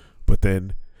 But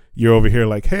then you're over here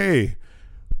like, hey,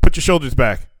 put your shoulders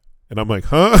back, and I'm like,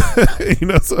 huh?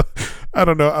 So I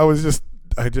don't know.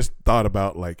 I just thought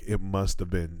about like it must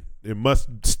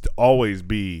always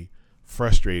be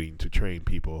frustrating to train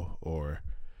people, or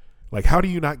like how do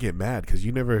you not get mad because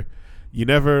you never you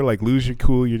never like lose your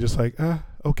cool. You're just like,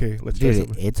 okay, let's try Dude,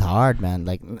 something. it's hard, man.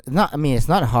 Like, it's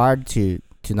not hard to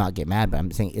not get mad, but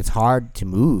I'm saying it's hard to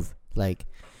move. Like,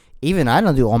 even I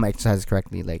don't do all my exercises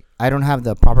correctly. Like, I don't have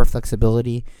the proper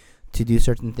flexibility to do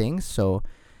certain things. So,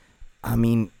 I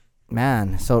mean,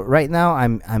 man. So right now,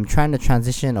 I'm trying to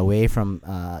transition away from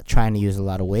trying to use a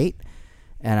lot of weight,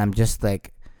 and I'm just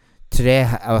like, today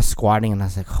I was squatting and I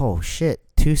was like, oh shit,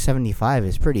 275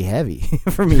 is pretty heavy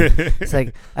for me. It's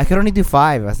like I could only do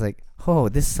 5. I was like, oh,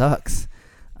 this sucks.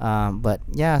 But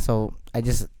yeah, so I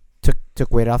just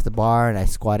took weight off the bar and I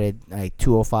squatted like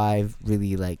 205,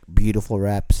 really like beautiful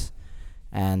reps,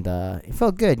 and it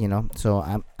felt good,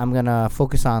 So I'm gonna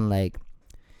focus on like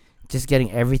just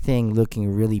getting everything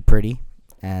looking really pretty,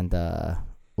 and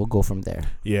we'll go from there.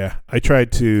 Yeah,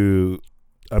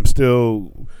 I'm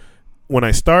still, when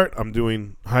I start, I'm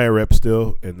doing higher reps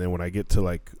still, and then when I get to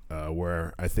like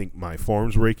where I think my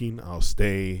form's breaking, I'll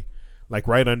stay like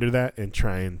right under that and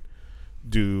try and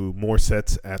do more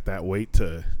sets at that weight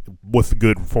with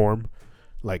good form.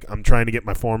 Like, I'm trying to get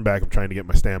my form back. I'm trying to get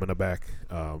my stamina back.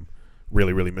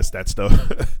 Really, really miss that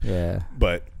stuff. Yeah.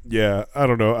 But yeah, I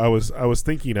don't know. I was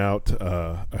thinking out.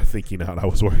 I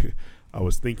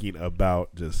was thinking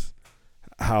about just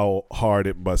how hard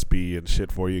it must be and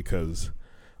shit for you, because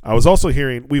I was also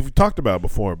hearing, we've talked about it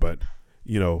before, but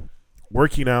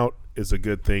working out is a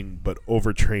good thing, but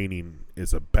overtraining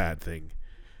is a bad thing.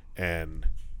 And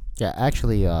yeah,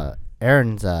 actually,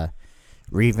 Aaron's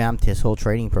revamped his whole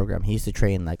training program. He used to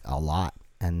train like a lot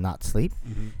and not sleep,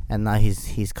 and now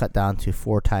he's cut down to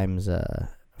 4 times a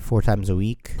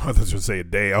week. I was going to say a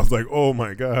day. I was like, oh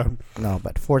my god. No,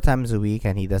 but 4 times a week,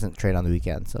 and he doesn't train on the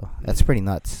weekend, so that's pretty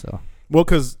nuts. So well,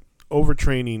 because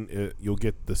overtraining, you'll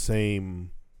get the same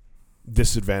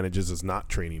disadvantages as not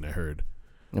training. I heard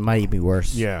it might even be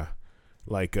worse. Yeah.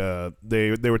 Like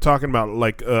they were talking about,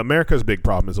 like, America's big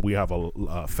problem is that we have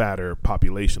a fatter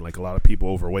population, like a lot of people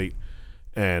overweight,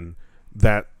 and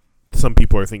that some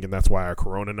people are thinking that's why our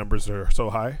corona numbers are so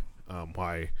high,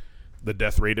 why the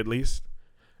death rate at least.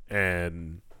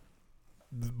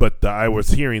 But I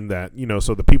was hearing that,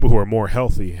 so the people who are more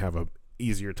healthy have a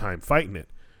easier time fighting it.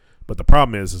 But the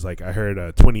problem is like, I heard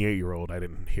a 28-year-old, I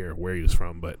didn't hear where he was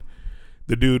from, but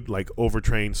the dude like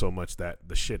overtrained so much that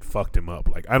the shit fucked him up.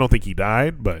 Like, I don't think he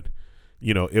died, but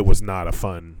it was not a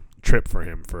fun trip for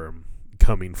him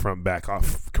coming from back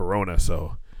off corona.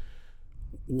 So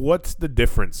what's the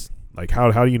difference? Like,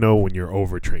 how do you know when you're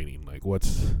overtraining? Like,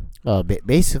 what's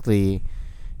basically,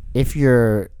 if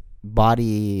your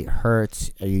body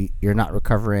hurts, you're not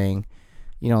recovering,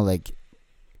 like,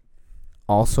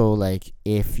 also, like,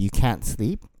 if you can't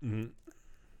sleep,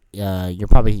 you're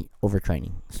probably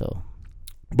overtraining. So,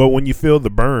 but when you feel the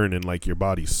burn and like your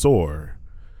body's sore,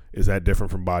 is that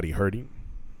different from body hurting?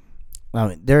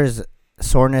 There's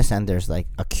soreness and there's like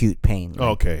acute pain. Like,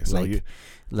 okay, so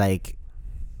like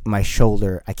my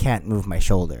shoulder, I can't move my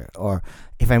shoulder, or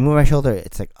if I move my shoulder,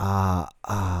 it's like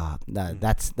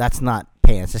that's not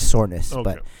pain, it's just soreness. Okay.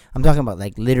 But I'm talking about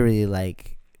like literally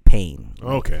like pain.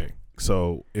 Okay,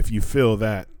 so if you feel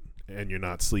that and you're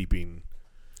not sleeping,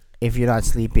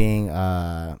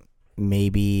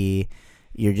 maybe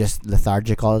you're just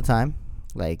lethargic all the time.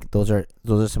 Like, those are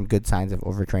some good signs of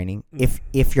overtraining.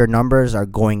 If your numbers are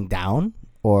going down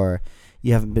or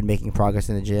you haven't been making progress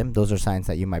in the gym, those are signs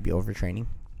that you might be overtraining.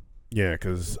 Yeah,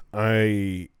 because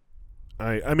I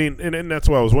mean, and that's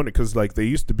why I was wondering, because like they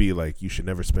used to be like you should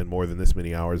never spend more than this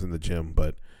many hours in the gym,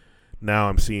 but now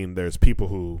I'm seeing there's people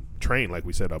who train, like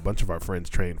we said, a bunch of our friends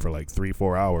train for like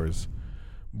 3-4 hours,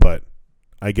 but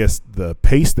I guess the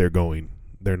pace they're going,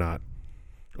 they're not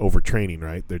overtraining,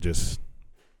 right? They're just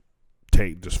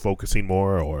focusing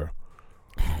more, or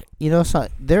so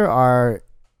there are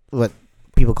what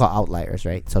people call outliers,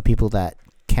 right? So people that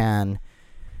can,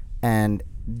 and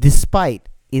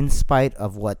in spite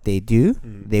of what they do,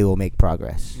 they will make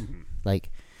progress.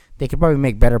 Like, they could probably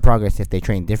make better progress if they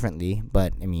train differently,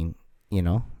 but I mean,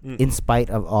 in spite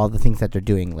of all the things that they're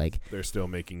doing, like, they're still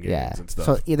making gains and stuff.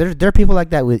 So there are people like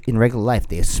that in regular life.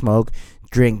 They smoke,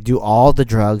 drink, do all the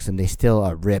drugs, and they still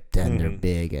are ripped and they're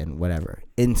big and whatever.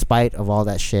 In spite of all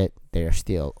that shit, they're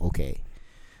still okay.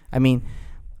 I mean,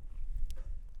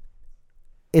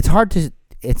 it's hard to.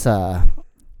 It's trying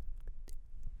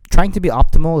to be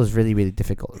optimal is really, really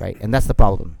difficult, right? And that's the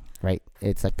problem, right?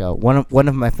 It's like one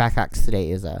of my fact hacks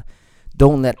today is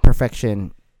don't let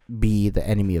perfection be the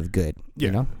enemy of good.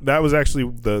 Yeah, that was actually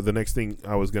the next thing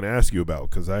I was going to ask you about,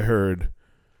 because I heard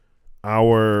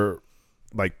our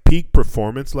like peak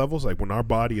performance levels, like when our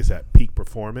body is at peak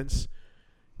performance,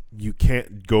 you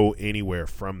can't go anywhere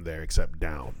from there except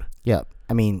down. Yeah,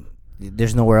 I mean,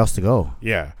 there's nowhere else to go.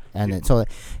 Yeah. And then, so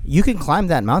you can climb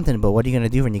that mountain, but what are you gonna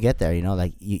do when you get there? You know,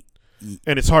 like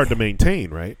and it's hard to maintain,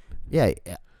 right? Yeah.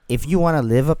 If you want to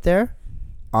live up there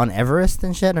on Everest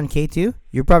and shit on K2,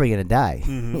 you're probably gonna die.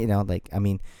 Mm-hmm. You know, like, I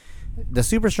mean, the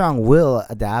super strong will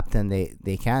adapt and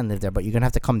they can live there, but you're gonna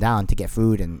have to come down to get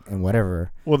food and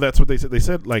whatever. Well, that's what they said. They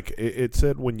said like it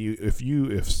said when you if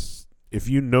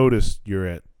you notice you're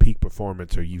at peak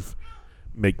performance or you've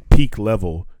make peak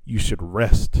level, you should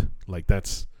rest. Like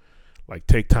that's like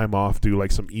take time off, do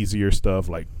like some easier stuff,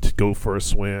 like to go for a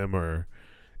swim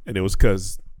and it was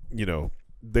because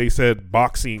they said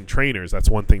boxing trainers. That's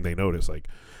one thing they noticed. Like,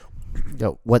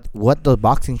 what the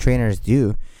boxing trainers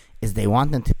do is they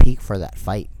want them to peak for that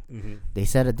fight. Mm-hmm. They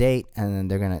set a date, and then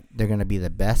they're gonna be the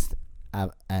best,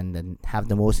 and then have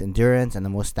the most endurance and the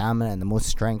most stamina and the most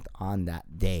strength on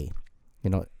that day.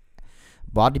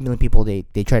 Bodybuilding people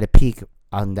they try to peak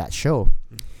on that show.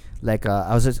 Mm-hmm. Like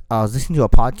I was listening to a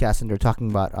podcast and they're talking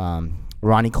about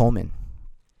Ronnie Coleman,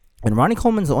 and Ronnie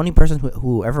Coleman's the only person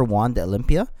who ever won the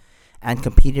Olympia and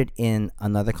competed in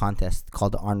another contest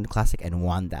called the Arnold Classic and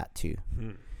won that too.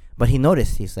 Mm. But he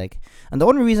noticed, he's like, and the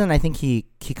only reason I think he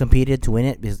competed to win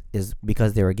it is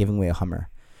because they were giving away a Hummer,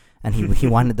 and he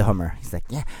wanted the Hummer. He's like,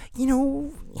 yeah,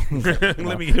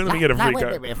 let me get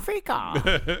a free car.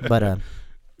 But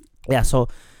yeah, so,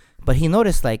 but he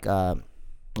noticed like, I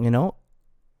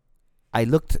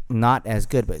looked not as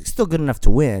good, but still good enough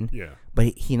to win. Yeah.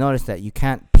 But he noticed that you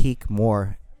can't peak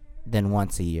more than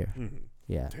once a year. Mm-hmm.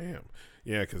 Yeah. Damn.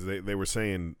 Yeah, because they were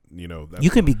saying, you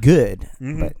can be good,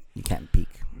 mm-hmm. but you can't peak.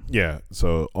 Yeah,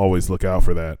 so always look out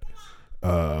for that.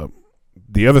 The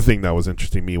other thing that was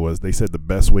interesting to me was they said the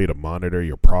best way to monitor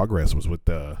your progress was with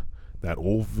that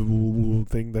old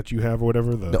thing that you have or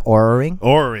whatever. The Oura Ring?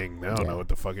 Oura Ring. I don't know what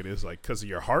the fuck it is. Like, because of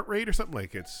your heart rate or something?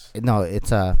 Like, it's... No,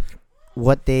 it's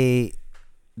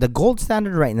the gold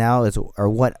standard right now is, or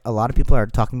what a lot of people are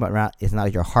talking about around, is now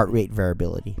your heart rate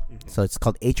variability. Mm-hmm. So it's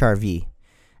called HRV.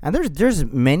 And there's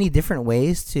many different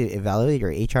ways to evaluate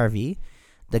your HRV.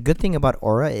 The good thing about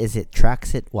Oura is it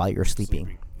tracks it while you're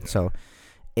sleeping. Yeah. So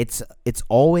it's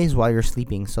always while you're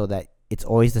sleeping, so that it's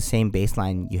always the same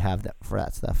baseline you have for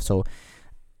that stuff. So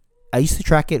I used to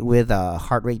track it with a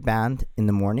heart rate band in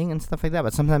the morning and stuff like that,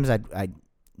 but sometimes I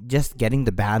just getting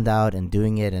the band out and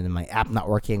doing it and my app not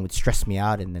working would stress me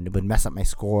out, and then it would mess up my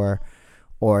score.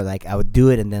 Or like I would do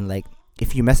it and then like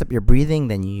if you mess up your breathing,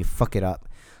 then you fuck it up.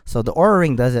 So the Oura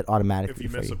Ring does it automatically.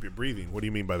 If you mess up your breathing, what do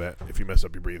you mean by that? If you mess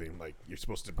up your breathing, like you're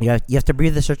supposed to. You have to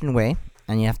breathe a certain way,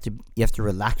 and you have to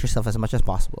relax yourself as much as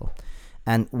possible.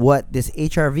 And what this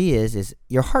HRV is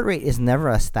your heart rate is never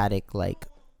a static like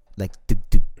duk, duk,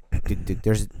 duk, duk.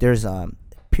 There's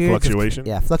periods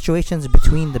fluctuation. Fluctuations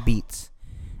between the beats,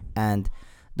 and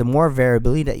the more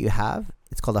variability that you have,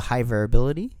 it's called a high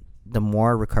variability. The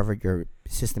more recovered your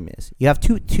system is. You have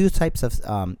two types of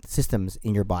systems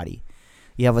in your body.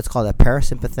 You have what's called a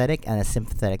parasympathetic and a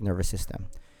sympathetic nervous system.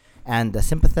 And the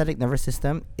sympathetic nervous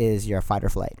system is your fight or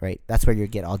flight, right? That's where you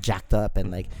get all jacked up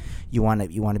and like you want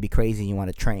to be crazy and you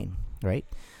want to train, right?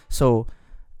 So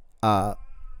the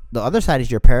other side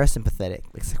is your parasympathetic.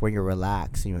 It's like where you're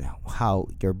relaxed, how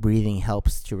your breathing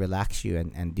helps to relax you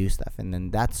and do stuff. And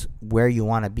then that's where you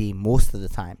want to be most of the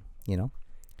time,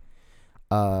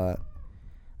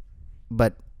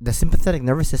 But the sympathetic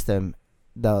nervous system,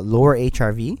 the lower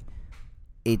HRV,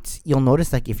 you'll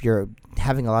notice like if you're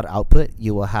having a lot of output,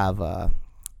 you will have a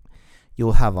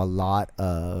lot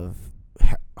of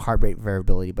heart rate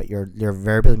variability, but your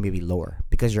variability may be lower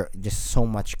because you're just so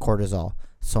much cortisol,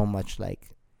 so much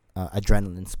like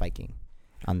adrenaline spiking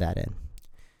on that end.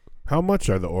 How much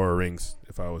are the Oura Rings?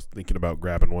 If I was thinking about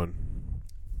grabbing one,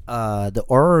 the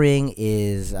Oura Ring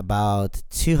is about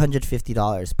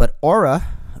 $250, but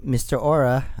Mr.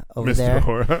 Oura over there.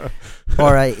 Oura,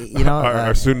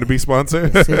 our soon-to-be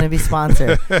sponsor. Soon-to-be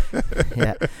sponsor.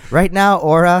 Yeah. Right now,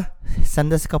 Oura,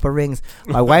 send us a couple rings.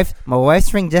 My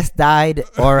wife's ring just died.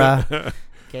 Aura.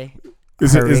 Okay.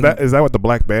 Is that what the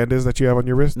black band is that you have on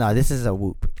your wrist? No, this is a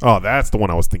Whoop. Oh, that's the one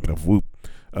I was thinking of. Whoop.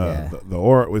 Yeah. The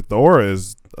Oura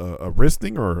is a wrist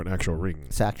thing or an actual ring?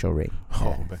 It's an actual ring.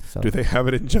 Oh, yeah. Man. So. Do they have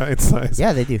it in giant size?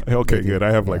 Yeah, they do. Okay, they good. Do.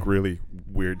 I have like really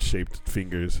weird shaped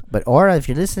fingers. But Aura, if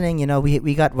you're listening,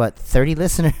 we got 30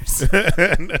 listeners.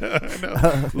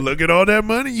 No. Look at all that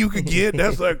money you could get.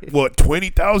 That's like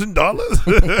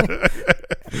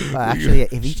 $20,000. Actually,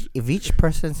 if each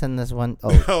person sends us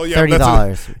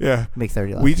 $30, yeah, make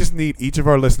 $30. We just need each of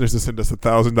our listeners to send us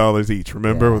 $1,000 each.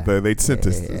 Remember, they'd sent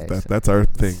us. That's our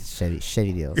thing.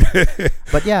 Shitty deals.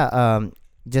 But yeah,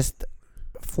 just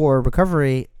for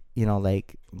recovery,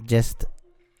 just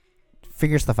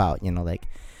figure stuff out.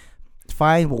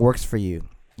 find what works for you.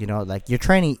 You know, like you're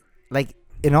training, like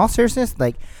in all seriousness,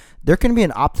 like there can be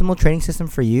an optimal training system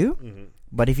for you,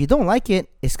 but if you don't like it,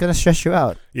 it's gonna stress you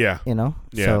out. Yeah, you know.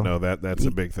 Yeah, so, no, that's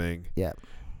a big thing. Yeah,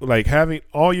 like having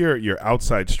all your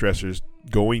outside stressors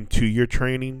going to your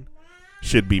training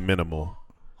should be minimal.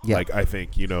 Yeah. Like I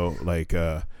think like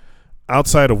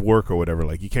outside of work or whatever,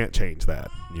 like you can't change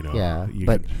that. Yeah,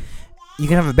 but you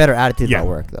can have a better attitude about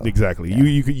work, though. Exactly. Yeah.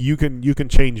 You can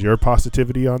change your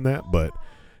positivity on that, but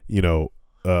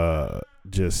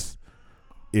just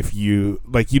if you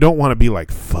like, you don't want to be like,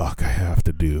 fuck, I have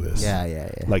to do this. Yeah.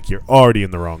 Like you're already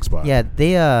in the wrong spot. Yeah,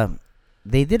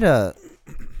 they did a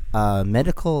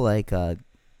medical a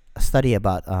study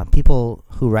about people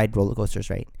who ride roller coasters,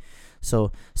 right?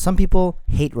 So some people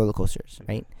hate roller coasters,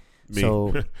 right? Me.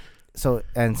 So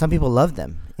and some people love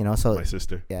them, So my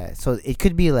sister. Yeah. So it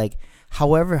could be like,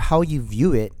 however, how you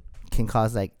view it can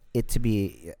cause like it to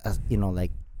be,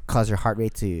 cause your heart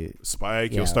rate to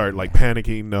spike. You'll start like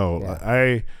panicking. No,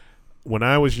 yeah. When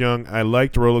I was young, I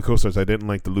liked roller coasters. I didn't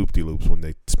like the loop-de-loops when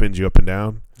they spin you up and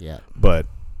down. Yeah. But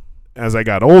as I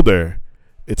got older,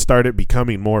 it started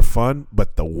becoming more fun,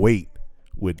 but the weight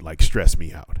would like stress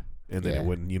me out. And then it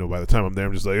wouldn't, by the time I'm there,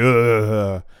 I'm just like,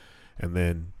 ugh. And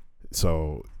then,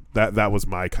 so that was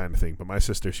my kind of thing. But my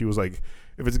sister, she was like,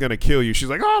 if it's going to kill you, she's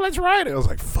like, oh, let's ride it. I was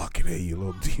like, fucking hey, you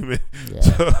little demon. Yeah.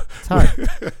 So, it's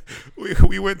hard.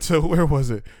 we went to, where was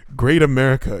it? Great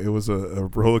America. It was a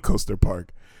roller coaster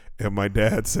park. And my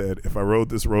dad said, if I rode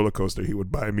this roller coaster, he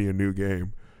would buy me a new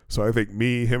game. So I think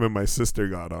me, him, and my sister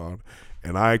got on.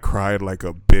 And I cried like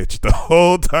a bitch the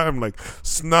whole time, like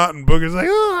snot and boogers, like,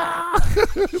 ah!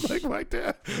 Like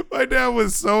my dad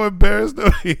was so embarrassed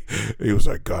of me. He was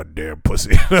like, "Goddamn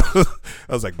pussy." I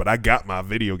was like, "But I got my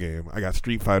video game. I got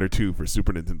Street Fighter 2 for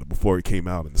Super Nintendo before it came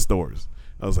out in the stores."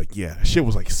 I was like, "Yeah, that shit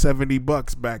was like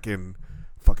 $70 back in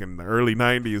fucking the early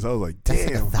 90s." I was like,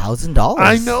 "Damn, that's like $1,000."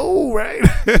 I know, right?"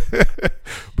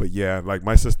 But yeah, like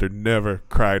my sister never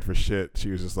cried for shit.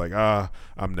 She was just like,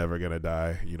 I'm never gonna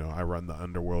die. I run the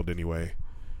underworld anyway.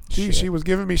 She was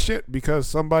giving me shit because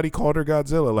somebody called her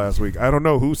Godzilla last week. I don't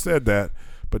know who said that,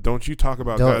 but don't you talk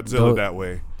about Godzilla that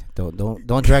way.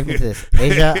 Don't drag me to this.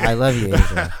 Asia, I love you,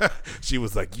 Asia. She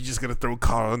was like, you just gonna throw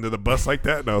Carl under the bus like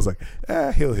that? And I was like,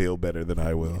 he'll heal better than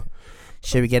I will.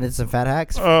 Should we get into some fat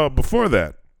hacks? Before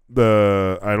that,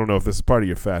 I don't know if this is part of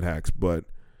your fat hacks, but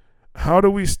how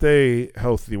do we stay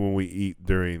healthy when we eat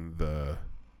during the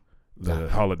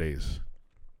holidays?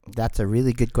 That's a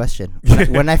really good question.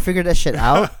 When I figure that shit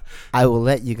out, I will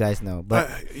let you guys know. But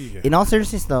in all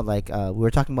seriousness, though, like we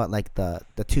were talking about like the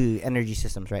two energy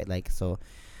systems, right? Like, so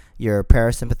you're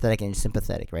parasympathetic and you're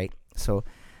sympathetic, right? So,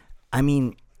 I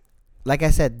mean, like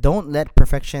I said, don't let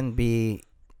perfection be,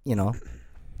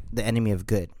 the enemy of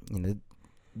good.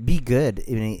 Be good.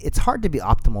 I mean, it's hard to be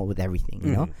optimal with everything,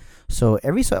 you know. So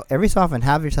every so often,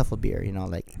 have yourself a beer,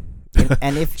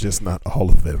 and if just not all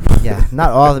of them. Yeah,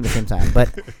 not all of them at the same time. But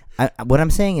what I'm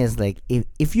saying is, like,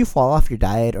 if you fall off your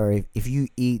diet or if you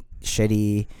eat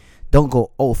shitty, don't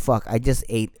go, oh fuck, I just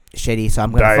ate shitty, so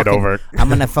I'm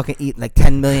gonna fucking eat like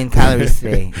 10 million calories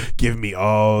today. Give me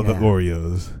all the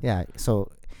Oreos. Yeah.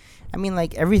 So, I mean,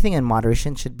 like, everything in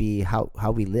moderation should be how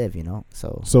we live,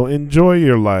 So enjoy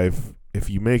your life. If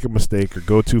you make a mistake or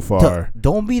go too far,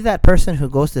 don't be that person who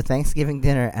goes to Thanksgiving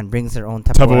dinner and brings their own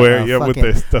Tupperware with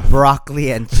their stuff,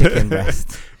 broccoli and chicken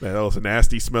breast. That was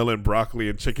nasty smelling broccoli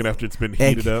and chicken after it's been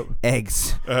heated up.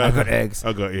 Eggs. I got eggs.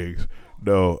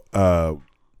 No.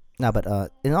 No,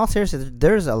 but in all seriousness,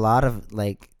 there's a lot of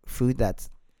like food that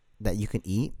you can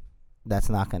eat that's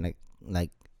not gonna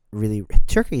like really.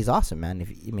 Turkey is awesome, man. If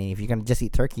you're gonna just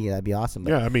eat turkey, that'd be awesome.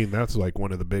 But yeah, I mean that's like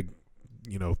one of the big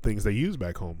things they use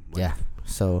back home. Like yeah.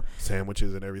 So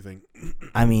sandwiches and everything.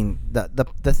 I mean,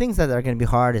 the things that are going to be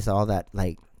hard is all that,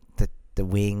 like the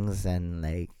wings and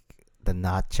like the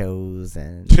nachos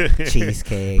and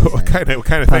cheesecake. What kind of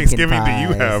Thanksgiving do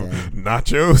you have?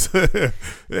 Nachos.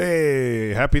 Hey,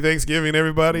 happy Thanksgiving,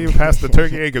 everybody! Pass the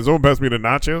turkey. Hey, can someone pass me the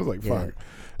nachos? Like fuck.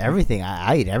 Everything.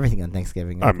 I eat everything on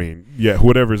Thanksgiving. I mean, yeah,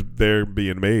 whatever's there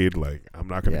being made, like I'm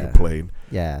not going to complain.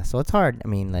 Yeah. So it's hard. I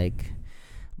mean, like.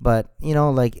 But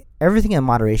like everything in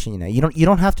moderation. You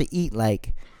don't have to eat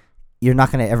like you're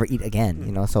not gonna ever eat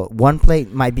again. So one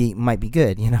plate might be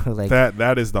good. Like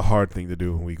that is the hard thing to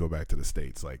do when we go back to the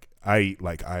States. Like I eat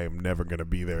like I am never gonna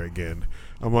be there again.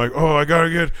 I'm like, oh, I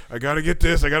gotta get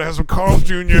this. I gotta have some Carl's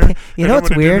Jr.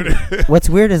 What's weird? What's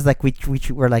weird is like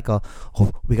we're like, oh,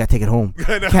 we gotta take it home. We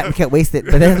can't waste it.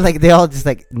 But then like they all just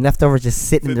like leftovers just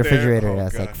sit in the refrigerator. And I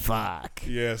was like, fuck.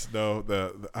 Yes, no.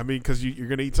 I mean, because you're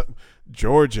gonna eat something.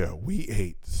 Georgia, we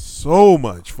ate so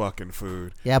much fucking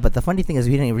food. Yeah, but the funny thing is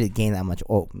we didn't really gain that much.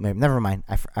 Oh, never mind.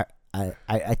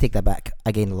 I take that back.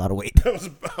 I gained a lot of weight.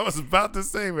 I was about to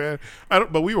say, man.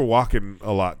 But we were walking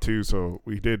a lot too, so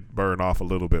we did burn off a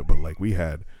little bit. But like we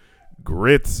had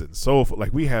grits and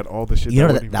like we had all the shit. You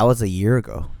know that was a year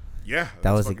ago. Yeah,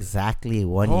 that was exactly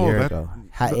 1 year ago.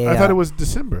 I thought it was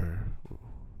December.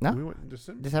 No, we went in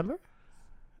December. December?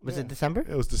 Was it December?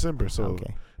 It was December. So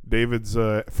okay. David's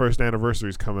first anniversary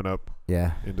is coming up.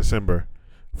 Yeah, in December.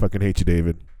 Fucking hate you,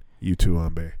 David. You too,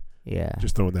 Ambe. Yeah,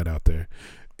 just throwing that out there.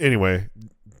 Anyway,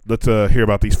 let's hear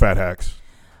about these fat hacks.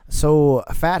 So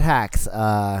fat hacks.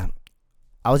 I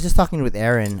was just talking with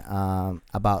Aaron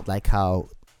about like how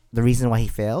the reason why he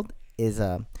failed is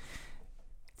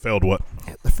failed what?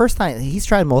 The first time he's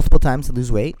tried multiple times to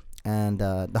lose weight, and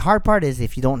the hard part is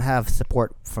if you don't have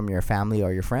support from your family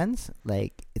or your friends,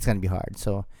 like it's gonna be hard.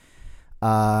 So,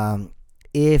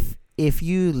 if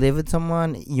you live with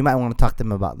someone, you might want to talk to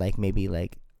them about like maybe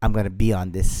like I'm gonna be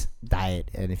on this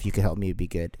diet, and if you could help me, it'd be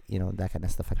good. You know, that kind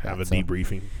of stuff like Have that. a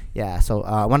debriefing. Yeah. So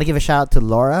I want to give a shout out to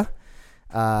Laura.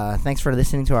 Thanks for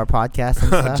listening to our podcast and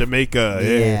stuff. Jamaica,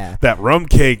 yeah. That rum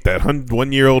cake, that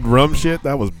 1-year-old rum shit,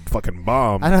 that was fucking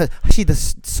bomb. I know she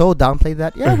just so downplayed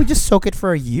that. Yeah, we just soak it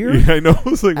for a year. Yeah, I know. I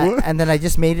was like, what? And then I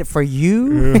just made it for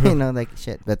you. You know, like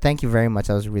shit. But thank you very much.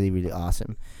 That was really, really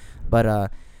awesome.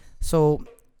 But so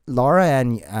Laura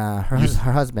and her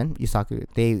husband Yusaku,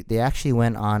 they actually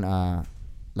went on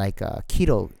like a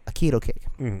keto kick.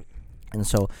 Mm. And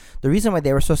so the reason why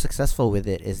they were so successful with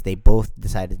it is they both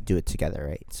decided to do it together,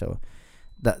 right? So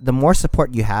the more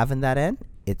support you have in that end,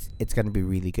 it's going to be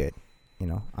really good, you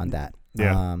know, on that.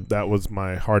 Yeah, that was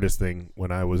my hardest thing when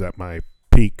I was at my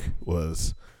peak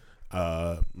was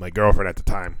my girlfriend at the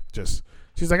time.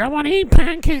 She's like, I want to eat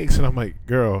pancakes. And I'm like,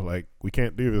 girl, like, we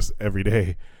can't do this every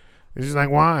day. And she's like,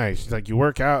 why? She's like, you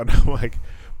work out. And I'm like,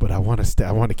 but I want to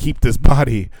I want to keep this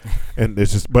body, and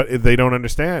it's just, but they don't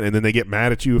understand, and then they get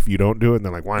mad at you if you don't do it, and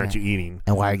they're like, why aren't you eating?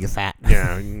 And why are you fat?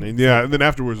 Yeah, and then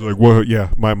afterwards, like, well, yeah,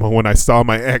 when I saw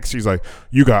my ex, she's like,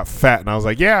 you got fat, and I was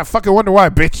like, yeah, I fucking wonder why,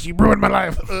 bitch, you ruined my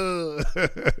life.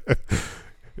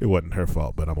 It wasn't her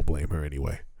fault, but I'm gonna blame her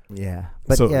anyway. Yeah,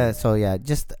 but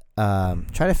just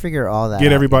try to figure all that.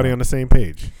 Get everybody on the same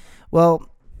page. Well,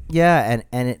 yeah,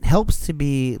 and it helps to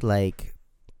be like,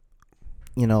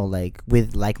 you know, like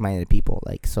with like-minded people,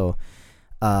 like so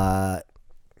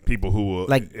people who will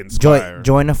like inspire.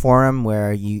 Join a forum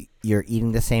where you're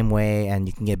eating the same way and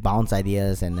you can get balanced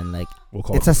ideas, and then like we'll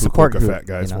call it's it a support group, Fat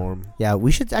Guys Forum. Yeah, we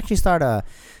should actually start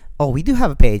we do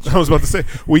have a page. I was about to say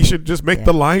we should just make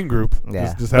the line group.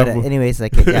 Yeah, just have anyways,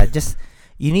 like yeah, just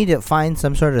you need to find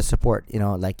some sort of support, you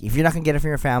know, like if you're not gonna get it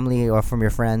from your family or from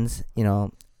your friends, you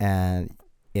know, and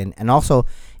also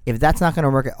if that's not going to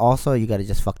work, also you got to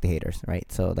just fuck the haters, right?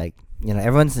 So like, you know,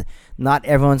 not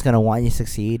everyone's going to want you to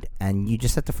succeed, and you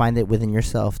just have to find it within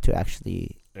yourself to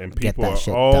actually get that shit done. And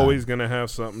people are always going to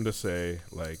have something to say.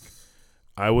 Like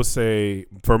I would say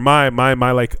for my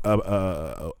like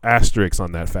asterisk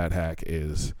on that fat hack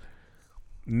is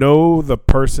know the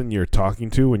person you're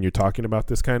talking to when you're talking about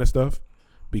this kind of stuff,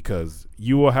 because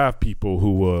you will have people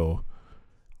who will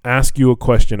ask you a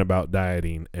question about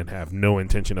dieting and have no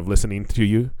intention of listening to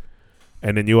you,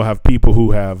 and then you'll have people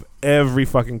who have every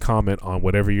fucking comment on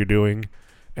whatever you're doing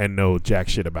and know jack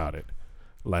shit about it.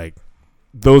 Like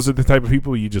those are the type of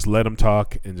people you just let them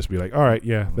talk and just be like, all right,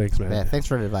 yeah, thanks, man. Yeah, thanks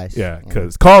for the advice. Yeah,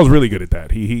 because Carl's really good at that.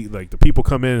 He like the people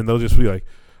come in and they'll just be like,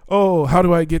 oh, how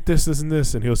do I get this and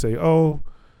this, and he'll say, oh,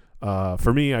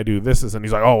 for me I do this, and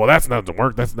he's like, oh, well, that's not the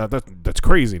work. That's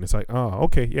crazy. And it's like, oh,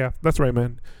 okay, yeah, that's right,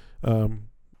 man.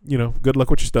 You know, good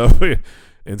luck with your stuff.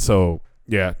 And so,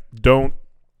 yeah, don't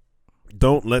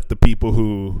let the people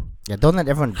who don't let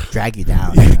everyone drag you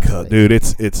down. Yeah, you know, dude,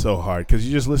 it's so hard because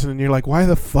you just listen and you're like, why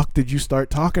the fuck did you start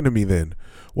talking to me then?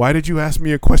 Why did you ask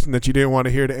me a question that you didn't want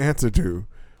to hear the answer to?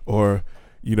 Or,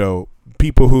 you know,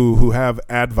 people who have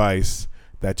advice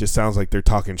that just sounds like they're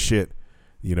talking shit.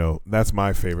 You know, that's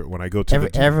my favorite when I go to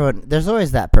everyone. There's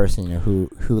always that person, you know,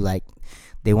 who like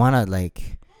they want to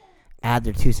like add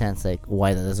their 2 cents, like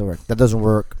why that doesn't work. That doesn't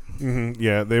work. Mm-hmm.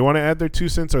 Yeah, they want to add their 2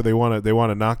 cents, or they want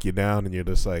to knock you down, and you're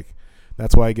just like,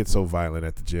 that's why I get so violent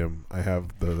at the gym. I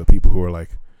have the people who are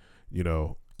like, you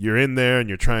know, you're in there and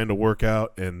you're trying to work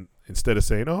out, and instead of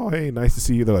saying, oh, hey, nice to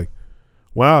see you, they're like,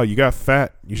 wow, you got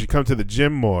fat. You should come to the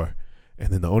gym more. And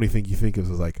then the only thing you think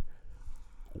is like,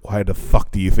 why the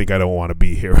fuck do you think I don't want to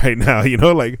be here right now? You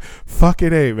know, like,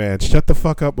 fucking A, man, shut the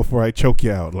fuck up before I choke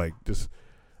you out. Like, just.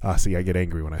 See, I get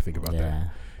angry when I think about that.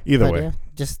 Either way. Yeah,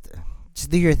 just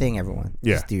do your thing, everyone.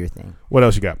 Yeah. Just do your thing. What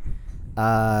else you got?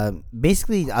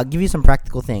 Basically, I'll give you some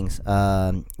practical things.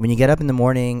 When you get up in the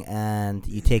morning and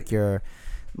you take your,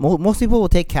 most people will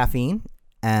take caffeine,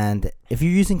 and if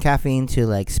you're using caffeine to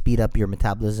like speed up your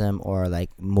metabolism or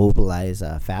like mobilize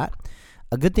fat,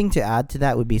 a good thing to add to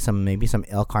that would be maybe some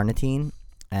L-carnitine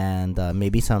and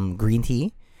maybe some green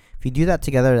tea. If you do that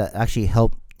together, that actually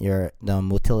help the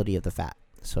motility of the fat.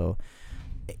 So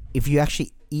if you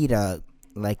actually eat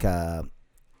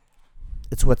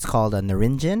it's what's called a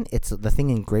naringin. It's the thing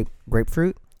in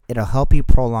grapefruit. It'll help you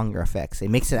prolong your effects. It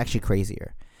makes it actually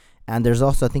crazier. And there's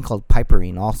also a thing called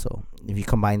piperine also. If you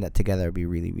combine that together, it'd be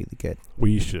really, really good.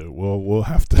 We should. We'll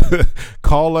have to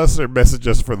call us or message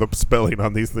us for the spelling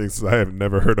on these things. I have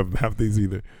never heard of half these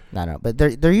either. No. But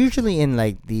they're usually in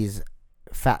like these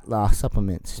fat loss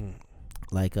supplements.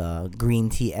 Like green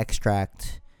tea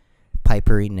extract,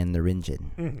 piperine, and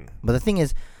naringin. Mm-hmm. But the thing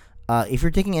is, if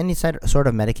you're taking any sort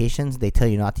of medications, they tell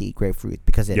you not to eat grapefruit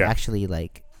because it actually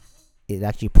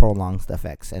prolongs the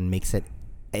effects and makes it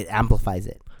amplifies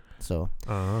it. So,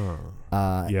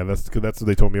 that's what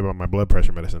they told me about my blood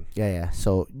pressure medicine. Yeah.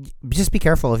 So just be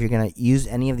careful if you're gonna use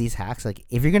any of these hacks. Like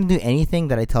if you're gonna do anything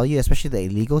that I tell you, especially the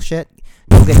illegal shit,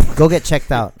 go get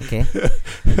checked out. Okay.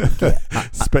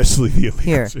 Especially the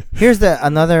illegal shit. Here's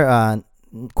another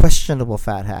questionable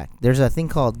fat hack. There's a thing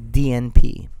called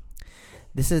DNP.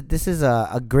 This is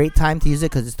a great time to use it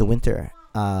because it's the winter.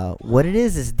 What it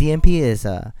is DNP is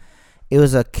it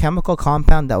was a chemical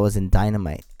compound that was in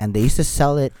dynamite, and they used to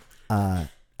sell it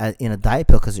in a diet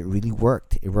pill because it really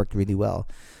worked. It worked really well.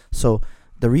 So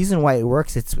the reason why it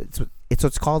works, it's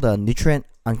what's called a nutrient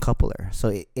uncoupler. So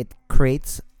it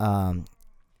creates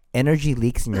energy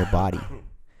leaks in your body.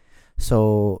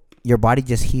 So your body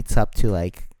just heats up to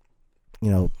like,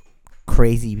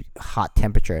 crazy hot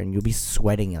temperature, and you'll be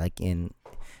sweating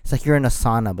it's like you're in a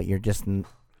sauna, but you're just,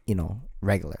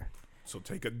 regular. So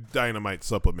take a dynamite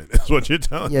supplement is what you're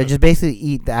telling me. Yeah, just basically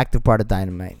eat the active part of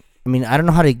dynamite. I mean, I don't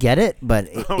know how to get it, but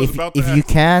if you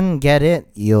can get it,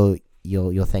 you'll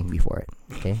thank me for it.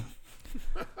 Okay.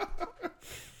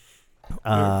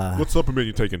 What supplement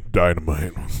you taking?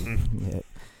 Dynamite.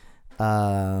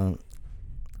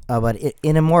 But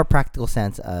in a more practical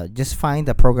sense, just find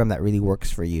a program that really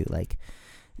works for you. Like,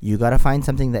 you gotta find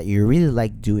something that you really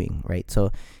like doing, right?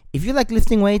 So, if you like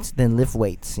lifting weights, then lift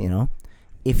weights.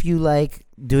 If you like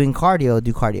doing cardio,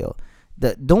 do cardio.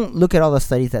 Don't look at all the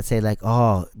studies that say like,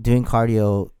 oh, doing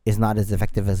cardio is not as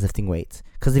effective as lifting weights.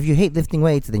 Because if you hate lifting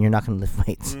weights, then you're not gonna lift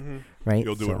weights, right?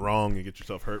 You'll do it wrong and get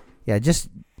yourself hurt. Yeah, just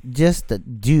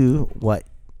do what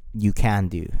you can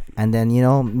do, and then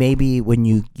maybe when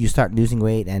you start losing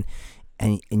weight and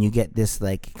you get this,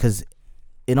 like, because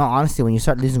in all honesty, when you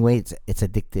start losing weight, it's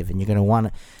addictive, and you're gonna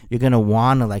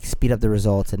wanna like speed up the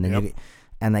results, and then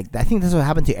and like I think that's what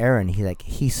happened to Aaron.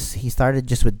 He started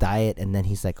just with diet, and then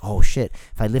he's like, oh shit,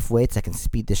 if I lift weights, I can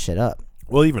speed this shit up.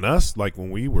 Well, even us, like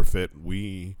when we were fit,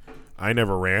 I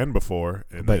never ran before,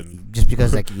 but just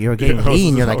because like you're getting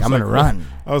lean, you're like, I'm gonna run.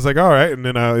 I was like, all right, and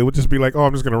then it would just be like, oh,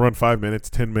 I'm just gonna run 5 minutes,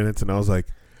 10 minutes, and I was like,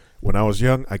 when I was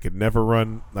young, I could never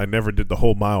run. I never did the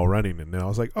whole mile running, and then I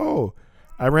was like, oh,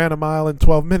 I ran a mile in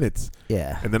 12 minutes.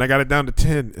 Yeah, and then I got it down to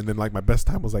 10, and then like my best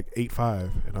time was like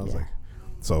 8:05, and I was like,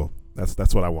 so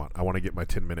that's what I want. I want to get my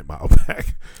 10-minute mile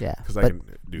back. Yeah, because I can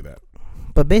do that.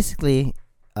 But basically,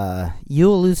 you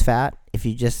will lose fat if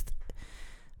you just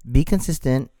be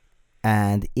consistent.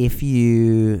 And if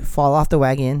you fall off the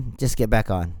wagon, just get back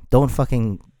on. Don't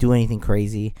fucking do anything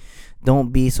crazy.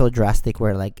 Don't be so drastic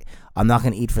where like, I'm not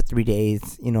going to eat for 3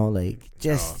 days, like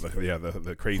just.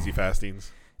 The crazy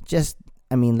fastings. Just,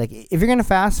 I mean, like if you're going to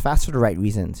fast for the right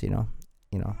reasons, and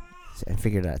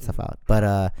figure that stuff out.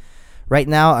 But right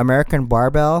now, American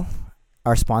Barbell,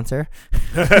 our sponsor.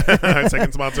 Our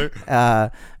second sponsor.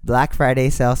 Black Friday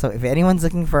sale. So if anyone's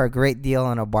looking for a great deal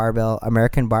on a barbell,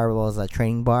 American Barbell is a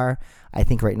training bar. I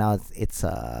think right now it's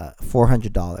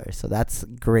 $400. So that's a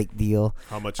great deal.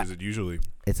 How much is it usually?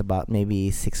 It's about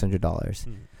maybe $600.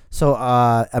 So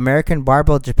American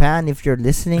Barbell Japan, if you're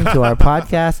listening to our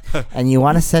podcast and you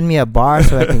want to send me a bar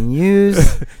so I can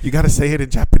use, you got to say it in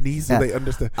Japanese so they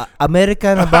understand.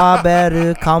 American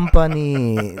Barbell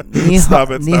Company,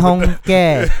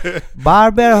 Nihonke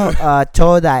Barbell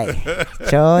Chodai.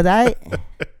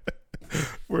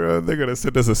 They're gonna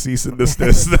send us a cease and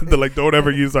desist. They're like, don't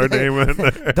ever use our name.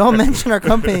 Don't mention our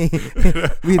company.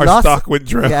 Our stock went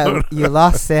down. Yeah, you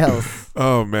lost sales.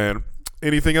 Oh man.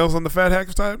 Anything else on the fat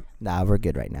hacks side? Nah, we're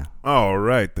good right now. All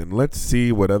right, then let's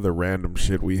see what other random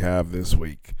shit we have this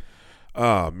week.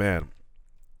 Oh man.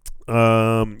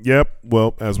 Yep.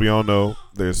 Well, as we all know,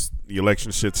 there's the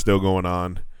election shit still going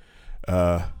on.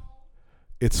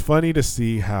 It's funny to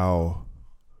see how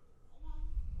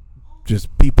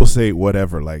just people say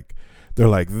whatever. Like they're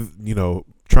like,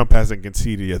 Trump hasn't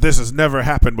conceded yet. This has never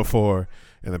happened before.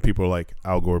 And then people are like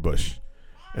Al Gore Bush,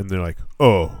 and they're like,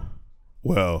 oh,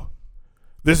 well,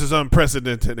 this is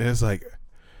unprecedented. And it's like,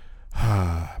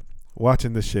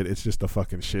 watching this shit, it's just a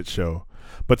fucking shit show.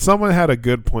 But someone had a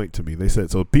good point to me. They said,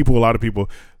 so a lot of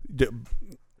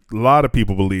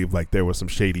people believe like there was some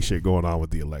shady shit going on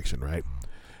with the election, right?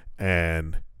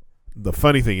 And the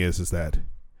funny thing is that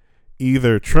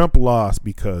either Trump lost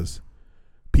because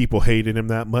people hated him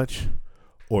that much,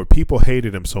 or people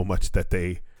hated him so much that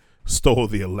they stole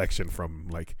the election from him.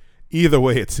 Like, either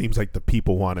way, it seems like the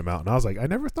people want him out. And I was like, I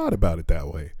never thought about it that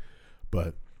way.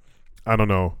 But I don't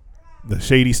know. The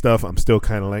shady stuff, I'm still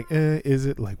kind of like, is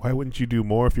it? Like, why wouldn't you do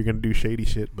more if you're going to do shady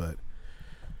shit? But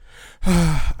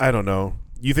I don't know.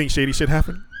 You think shady shit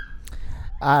happened?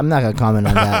 I'm not going to comment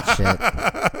on that shit.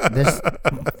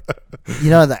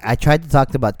 I tried to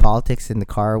talk about politics in the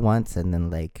car once, and then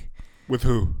like... With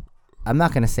who? I'm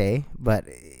not going to say, but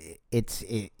it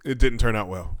didn't turn out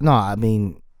well. No, I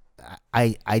mean,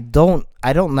 I don't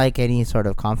like any sort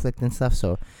of conflict and stuff,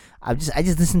 so I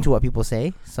just listen to what people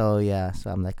say. So yeah, so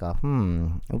I'm like,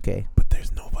 okay. But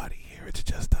there's nobody here. It's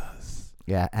just us.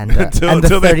 Yeah, and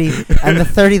the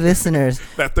 30 listeners.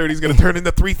 That 30 is gonna turn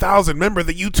into 3,000. Remember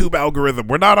the YouTube algorithm.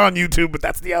 We're not on YouTube, but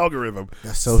that's the algorithm.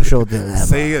 The social dilemma.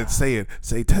 Say it.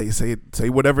 Say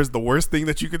whatever's the worst thing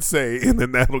that you can say, and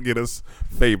then that'll get us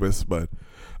famous. But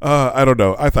I don't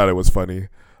know. I thought it was funny.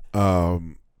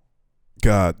 God.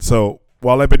 So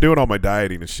while I've been doing all my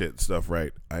dieting and shit and stuff,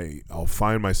 right, I'll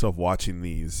find myself watching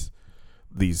these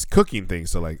cooking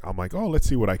things. So like, I'm like, oh, let's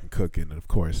see what I can cook. And of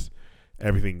course,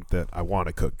 everything that I want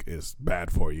to cook is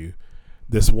bad for you.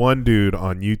 This one dude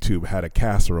on YouTube had a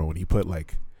casserole, and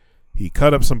he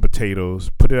cut up some potatoes,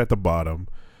 put it at the bottom,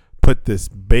 put this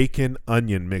bacon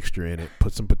onion mixture in it,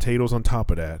 put some potatoes on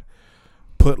top of that,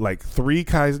 put like 3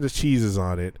 kinds of cheeses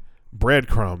on it,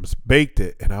 breadcrumbs, baked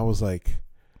it, and I was like,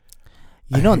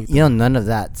 none of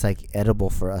that's like edible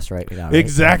for us right now. Right?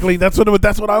 Exactly. That's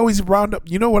what I always round up.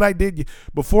 You know what I did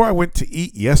before I went to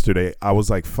eat yesterday? I was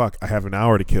like, fuck, I have an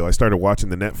hour to kill. I started watching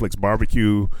the Netflix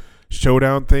barbecue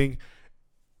showdown thing.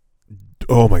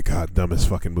 Oh my God, dumbest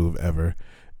fucking move ever.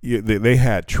 They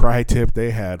had tri-tip,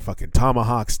 they had fucking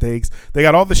tomahawk steaks, they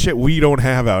got all the shit we don't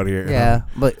have out here. Yeah,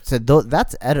 but so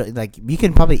that's like you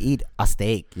can probably eat a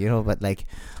steak, but like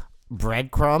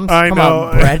breadcrumbs. I know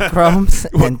breadcrumbs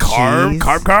and carbs.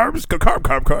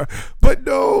 But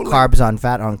no, carbs on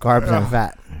fat on carbs on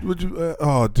fat. Would you?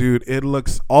 Oh, dude,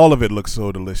 all of it looks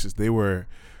so delicious. They were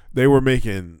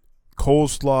making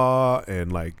coleslaw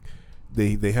and like.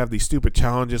 They have these stupid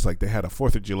challenges. Like they had a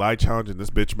 4th of July challenge, and this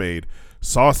bitch made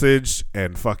sausage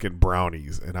and fucking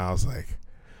brownies. And I was like,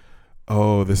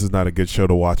 oh, this is not a good show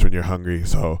to watch when you're hungry.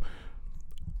 So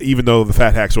even though the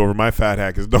fat hack's over, my fat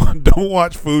hack is don't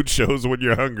watch food shows when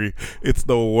you're hungry. It's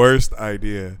the worst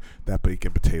idea. That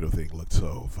bacon potato thing looked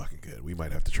so fucking good. We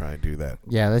might have to try and do that.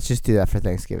 Yeah, let's just do that for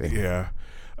Thanksgiving. Yeah.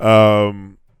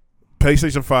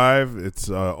 PlayStation 5, it's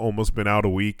almost been out a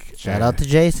week. Shout out to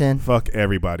Jason. Fuck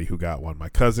everybody who got one. My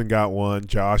cousin got one.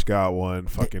 Josh got one.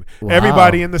 Fucking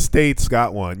everybody in the States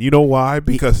got one. You know why?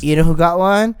 Because you know who got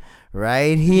one?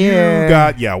 Right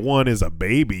here. One is a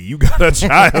baby. You got a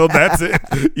child. That's it.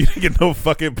 You didn't get no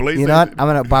fucking PlayStation. You know what? I'm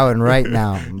going to buy one right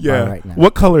now. Yeah.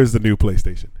 What color is the new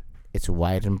PlayStation? It's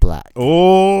white and black.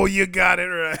 Oh, you got it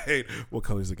right. What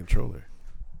color is the controller?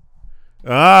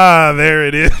 Ah, there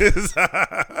it is.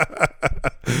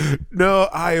 No,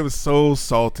 I am so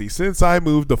salty. Since I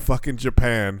moved to fucking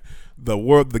Japan,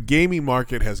 the gaming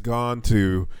market has gone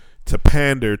to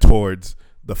pander towards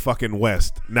the fucking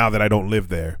West now that I don't live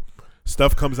there.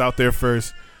 Stuff comes out there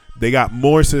first. They got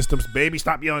more systems. Baby,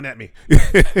 stop yelling at me.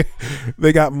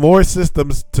 They got more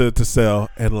systems to sell,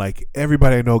 and like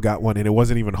everybody I know got one, and it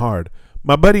wasn't even hard.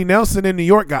 My buddy Nelson in New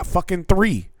York got fucking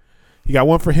 3. He got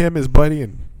one for him, his buddy,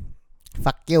 and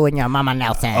fuck you and your mama,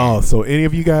 Nelson. Oh, so any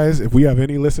of you guys, if we have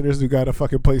any listeners who got a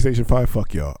fucking PlayStation 5,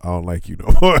 fuck y'all. I don't like you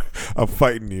no more. I'm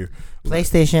fighting you.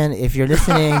 PlayStation, if you're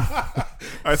listening.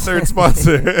 Our third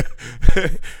sponsor.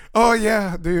 Oh,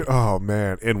 yeah, dude. Oh,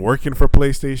 man. And working for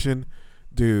PlayStation,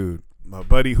 dude, my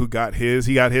buddy who got his,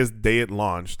 he got his day it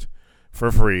launched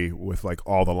for free with like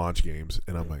all the launch games.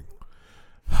 And I'm like,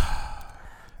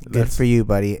 good for you,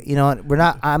 buddy. You know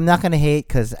what? I'm not gonna hate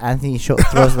because Anthony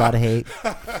throws a lot of hate.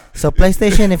 So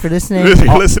PlayStation, if you're listening,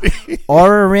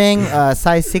 Aura Ring,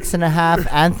 size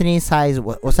 6.5. Anthony, size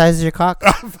what size is your cock?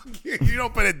 You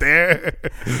don't put it there.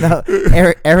 No,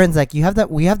 Aaron's like, you have that.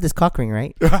 We have this cock ring,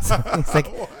 right? So it's like,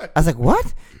 I was like,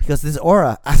 what? He goes, this is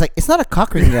Aura. I was like, it's not a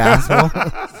cock ring, you asshole.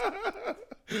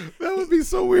 That would be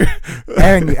so weird.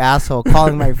 Aaron, you asshole,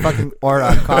 calling my fucking order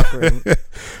on cock ring.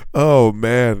 Oh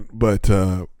man, but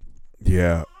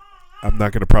yeah, I'm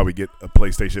not gonna probably get a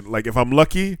PlayStation. Like if I'm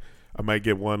lucky, I might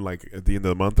get one like at the end of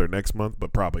the month or next month,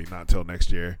 but probably not till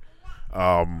next year.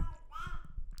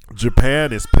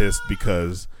 Japan is pissed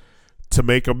because to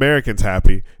make Americans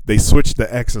happy, they switched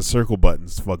the X and circle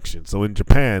buttons function. So in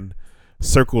Japan,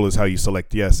 circle is how you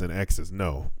select yes and X is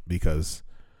no, because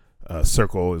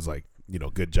circle is like,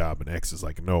 good job, and X is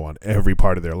like no on every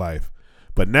part of their life.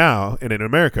 But now, and in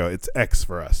America, it's X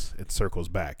for us. It circles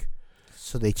back.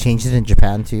 So they changed it in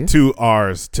Japan too? To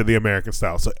ours, to the American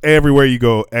style. So everywhere you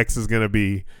go, X is going to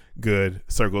be good,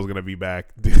 circle is going to be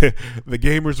back. The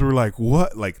gamers were like,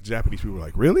 what? Like Japanese people were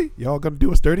like, really? Y'all going to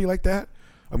do us dirty like that?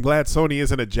 I'm glad Sony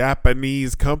isn't a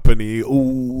Japanese company.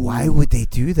 Ooh. Why would they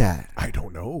do that? I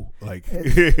don't know. Like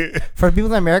for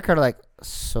people in America, are like,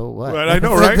 so what? But I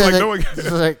know, right? Like no one.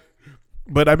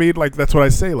 But I mean, like that's what I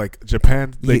say. Like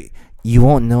Japan, you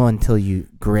won't know until you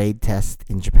grade test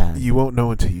in Japan. You won't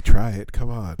know until you try it. Come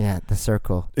on. Yeah, the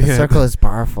circle. The circle is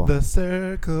powerful. The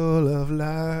circle of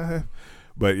life.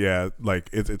 But yeah, like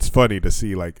it's funny to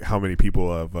see like how many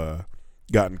people have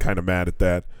gotten kind of mad at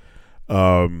that.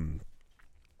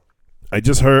 I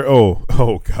just heard.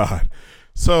 Oh God.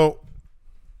 So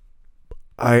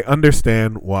I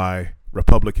understand why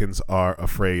Republicans are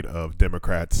afraid of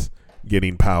Democrats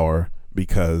getting power,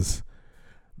 because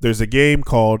there's a game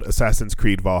called Assassin's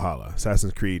Creed Valhalla.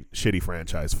 Assassin's Creed, shitty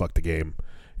franchise. Fuck the game.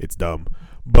 It's dumb.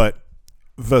 But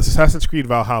the Assassin's Creed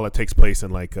Valhalla takes place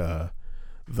in like the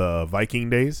Viking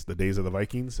days, the days of the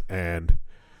Vikings, and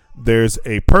there's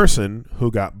a person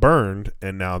who got burned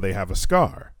and now they have a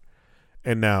scar.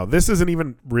 And now this isn't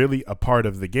even really a part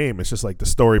of the game. It's just like the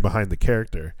story behind the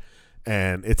character.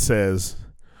 And it says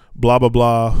blah, blah,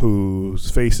 blah, whose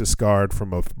face is scarred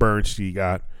from a burn she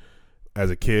got as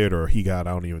a kid, or he got,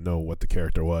 I don't even know what the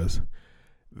character was.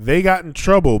 They got in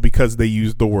trouble because they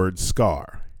used the word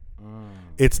scar.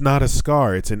 It's not a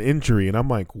scar. It's an injury. And I'm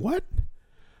like, what?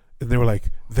 And they were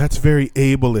like, that's very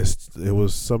ableist. It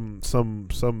was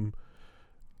some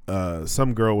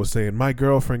girl was saying, my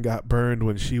girlfriend got burned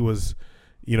when she was,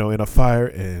 in a fire,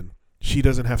 and she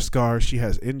doesn't have scars. She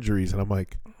has injuries. And I'm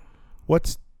like,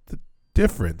 what's the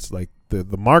difference? Like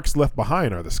the marks left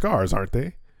behind are the scars, aren't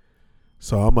they?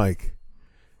 So I'm like,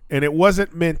 and it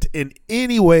wasn't meant in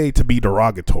any way to be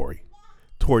derogatory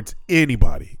towards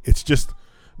anybody. It's just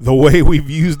the way we've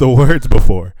used the words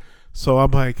before. So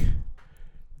I'm like,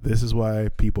 this is why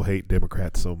people hate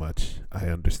Democrats so much. I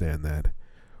understand that.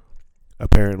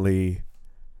 Apparently,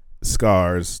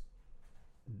 scars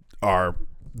are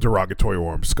derogatory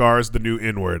form. Scars, the new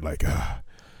N-word, like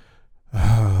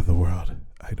the world.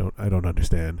 I don't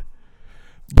understand.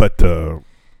 But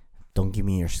don't give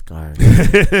me your scars.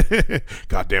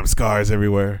 Goddamn scars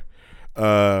everywhere.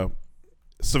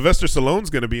 Sylvester Stallone's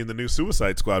going to be in the new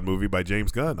Suicide Squad movie by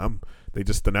James Gunn. They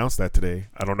just announced that today.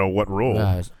 I don't know what role.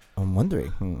 I'm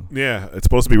wondering. Yeah, it's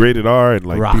supposed to be rated R and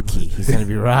like Rocky. He's gonna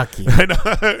be Rocky. I know.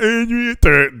 Adrian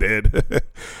Turk dead.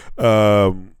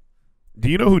 Do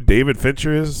you know who David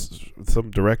Fincher is? Some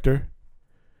director.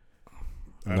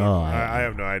 I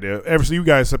have no idea. So you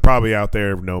guys are probably out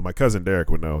there know. My cousin Derek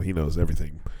would know. He knows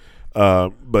everything.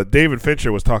 But David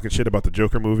Fincher was talking shit about the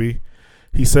Joker movie.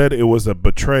 He said it was a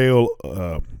betrayal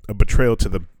to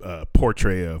the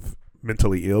portrait of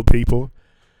mentally ill people,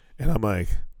 and I'm like,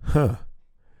 huh.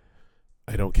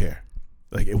 I don't care.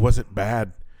 Like, it wasn't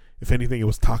bad. If anything, it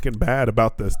was talking bad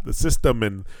about the system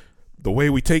and the way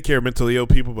we take care of mentally ill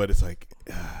people. But it's like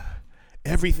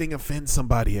everything offends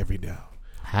somebody every now.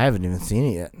 I haven't even seen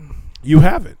it yet. You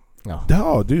haven't? No.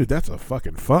 Oh, dude, that's a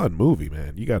fucking fun movie,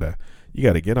 man. You gotta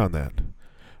get on that.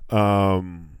 I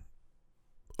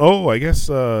guess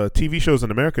TV shows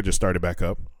in America just started back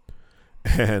up,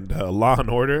 and Law and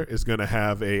Order is gonna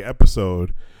have a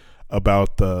episode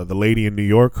about the lady in New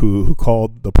York who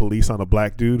called the police on a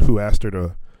black dude who asked her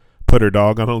to put her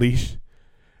dog on a leash.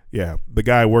 Yeah, the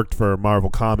guy worked for Marvel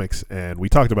Comics, and we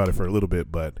talked about it for a little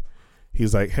bit, but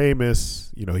he's like, hey,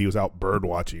 miss, he was out bird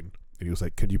watching, and he was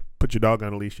like, can you put your dog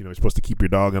on a leash? You're supposed to keep your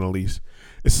dog on a leash.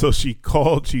 And so she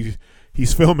called,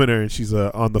 he's filming her, and she's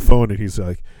on the phone, and he's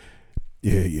like,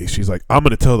 yeah, she's like, I'm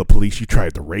going to tell the police you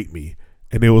tried to rape me.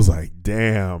 And it was like,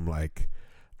 damn, like,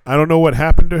 I don't know what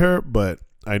happened to her, but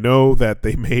I know that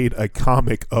they made a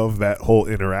comic of that whole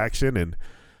interaction, and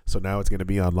so now it's going to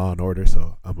be on Law and Order.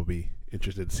 So I'm going to be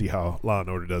interested to see how Law and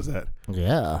Order does that.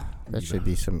 Yeah, that should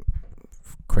be some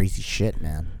crazy shit,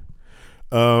 man.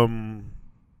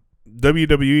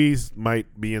 WWE's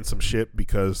might be in some shit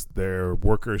because their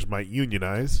workers might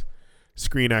unionize.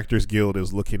 Screen Actors Guild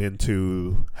is looking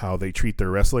into how they treat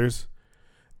their wrestlers.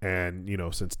 And,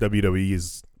 since WWE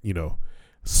is,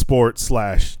 sports /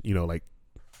 like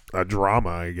a drama,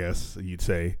 I guess you'd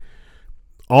say,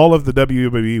 all of the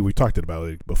WWE, we talked about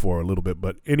it before a little bit,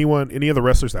 but any of the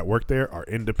wrestlers that work there are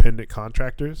independent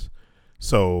contractors.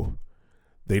 So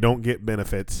they don't get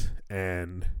benefits,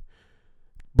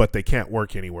 but they can't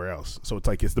work anywhere else. So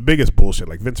it's the biggest bullshit.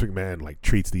 Like Vince McMahon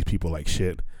treats these people like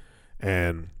shit,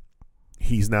 and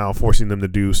he's now forcing them to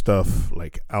do stuff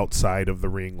outside of the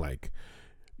ring.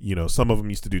 Some of them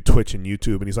used to do Twitch and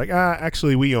YouTube, and he's like,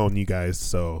 actually we own you guys,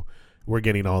 so we're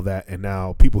getting all that, and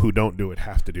now people who don't do it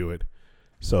have to do it.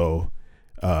 So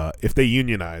if they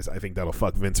unionize, I think that'll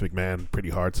fuck Vince McMahon pretty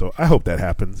hard. So I hope that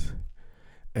happens.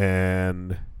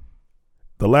 And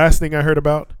the last thing I heard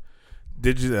about,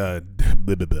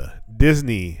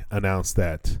 Disney announced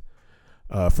that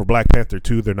for Black Panther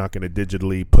 2, they're not going to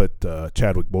digitally put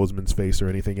Chadwick Boseman's face or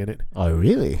anything in it. Oh,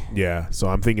 really? Yeah, so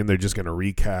I'm thinking they're just going to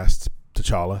recast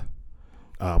T'Challa,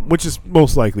 which is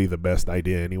most likely the best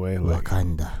idea anyway.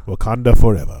 Wakanda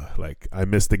forever. I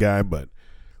miss the guy, but,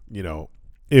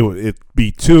 it'd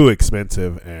be too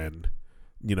expensive, and,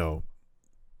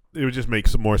 it would just make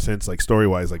some more sense,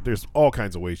 story-wise. There's all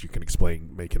kinds of ways you can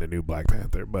explain making a new Black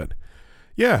Panther. But,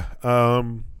 yeah,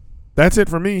 that's it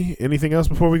for me. Anything else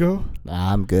before we go?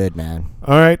 I'm good, man.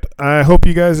 All right. I hope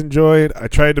you guys enjoyed. I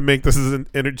tried to make this as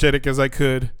energetic as I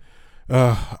could.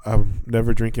 I'm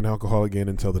never drinking alcohol again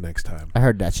until the next time. I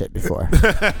heard that shit before.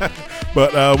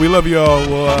 But we love you all.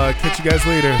 We'll catch you guys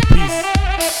later. Peace.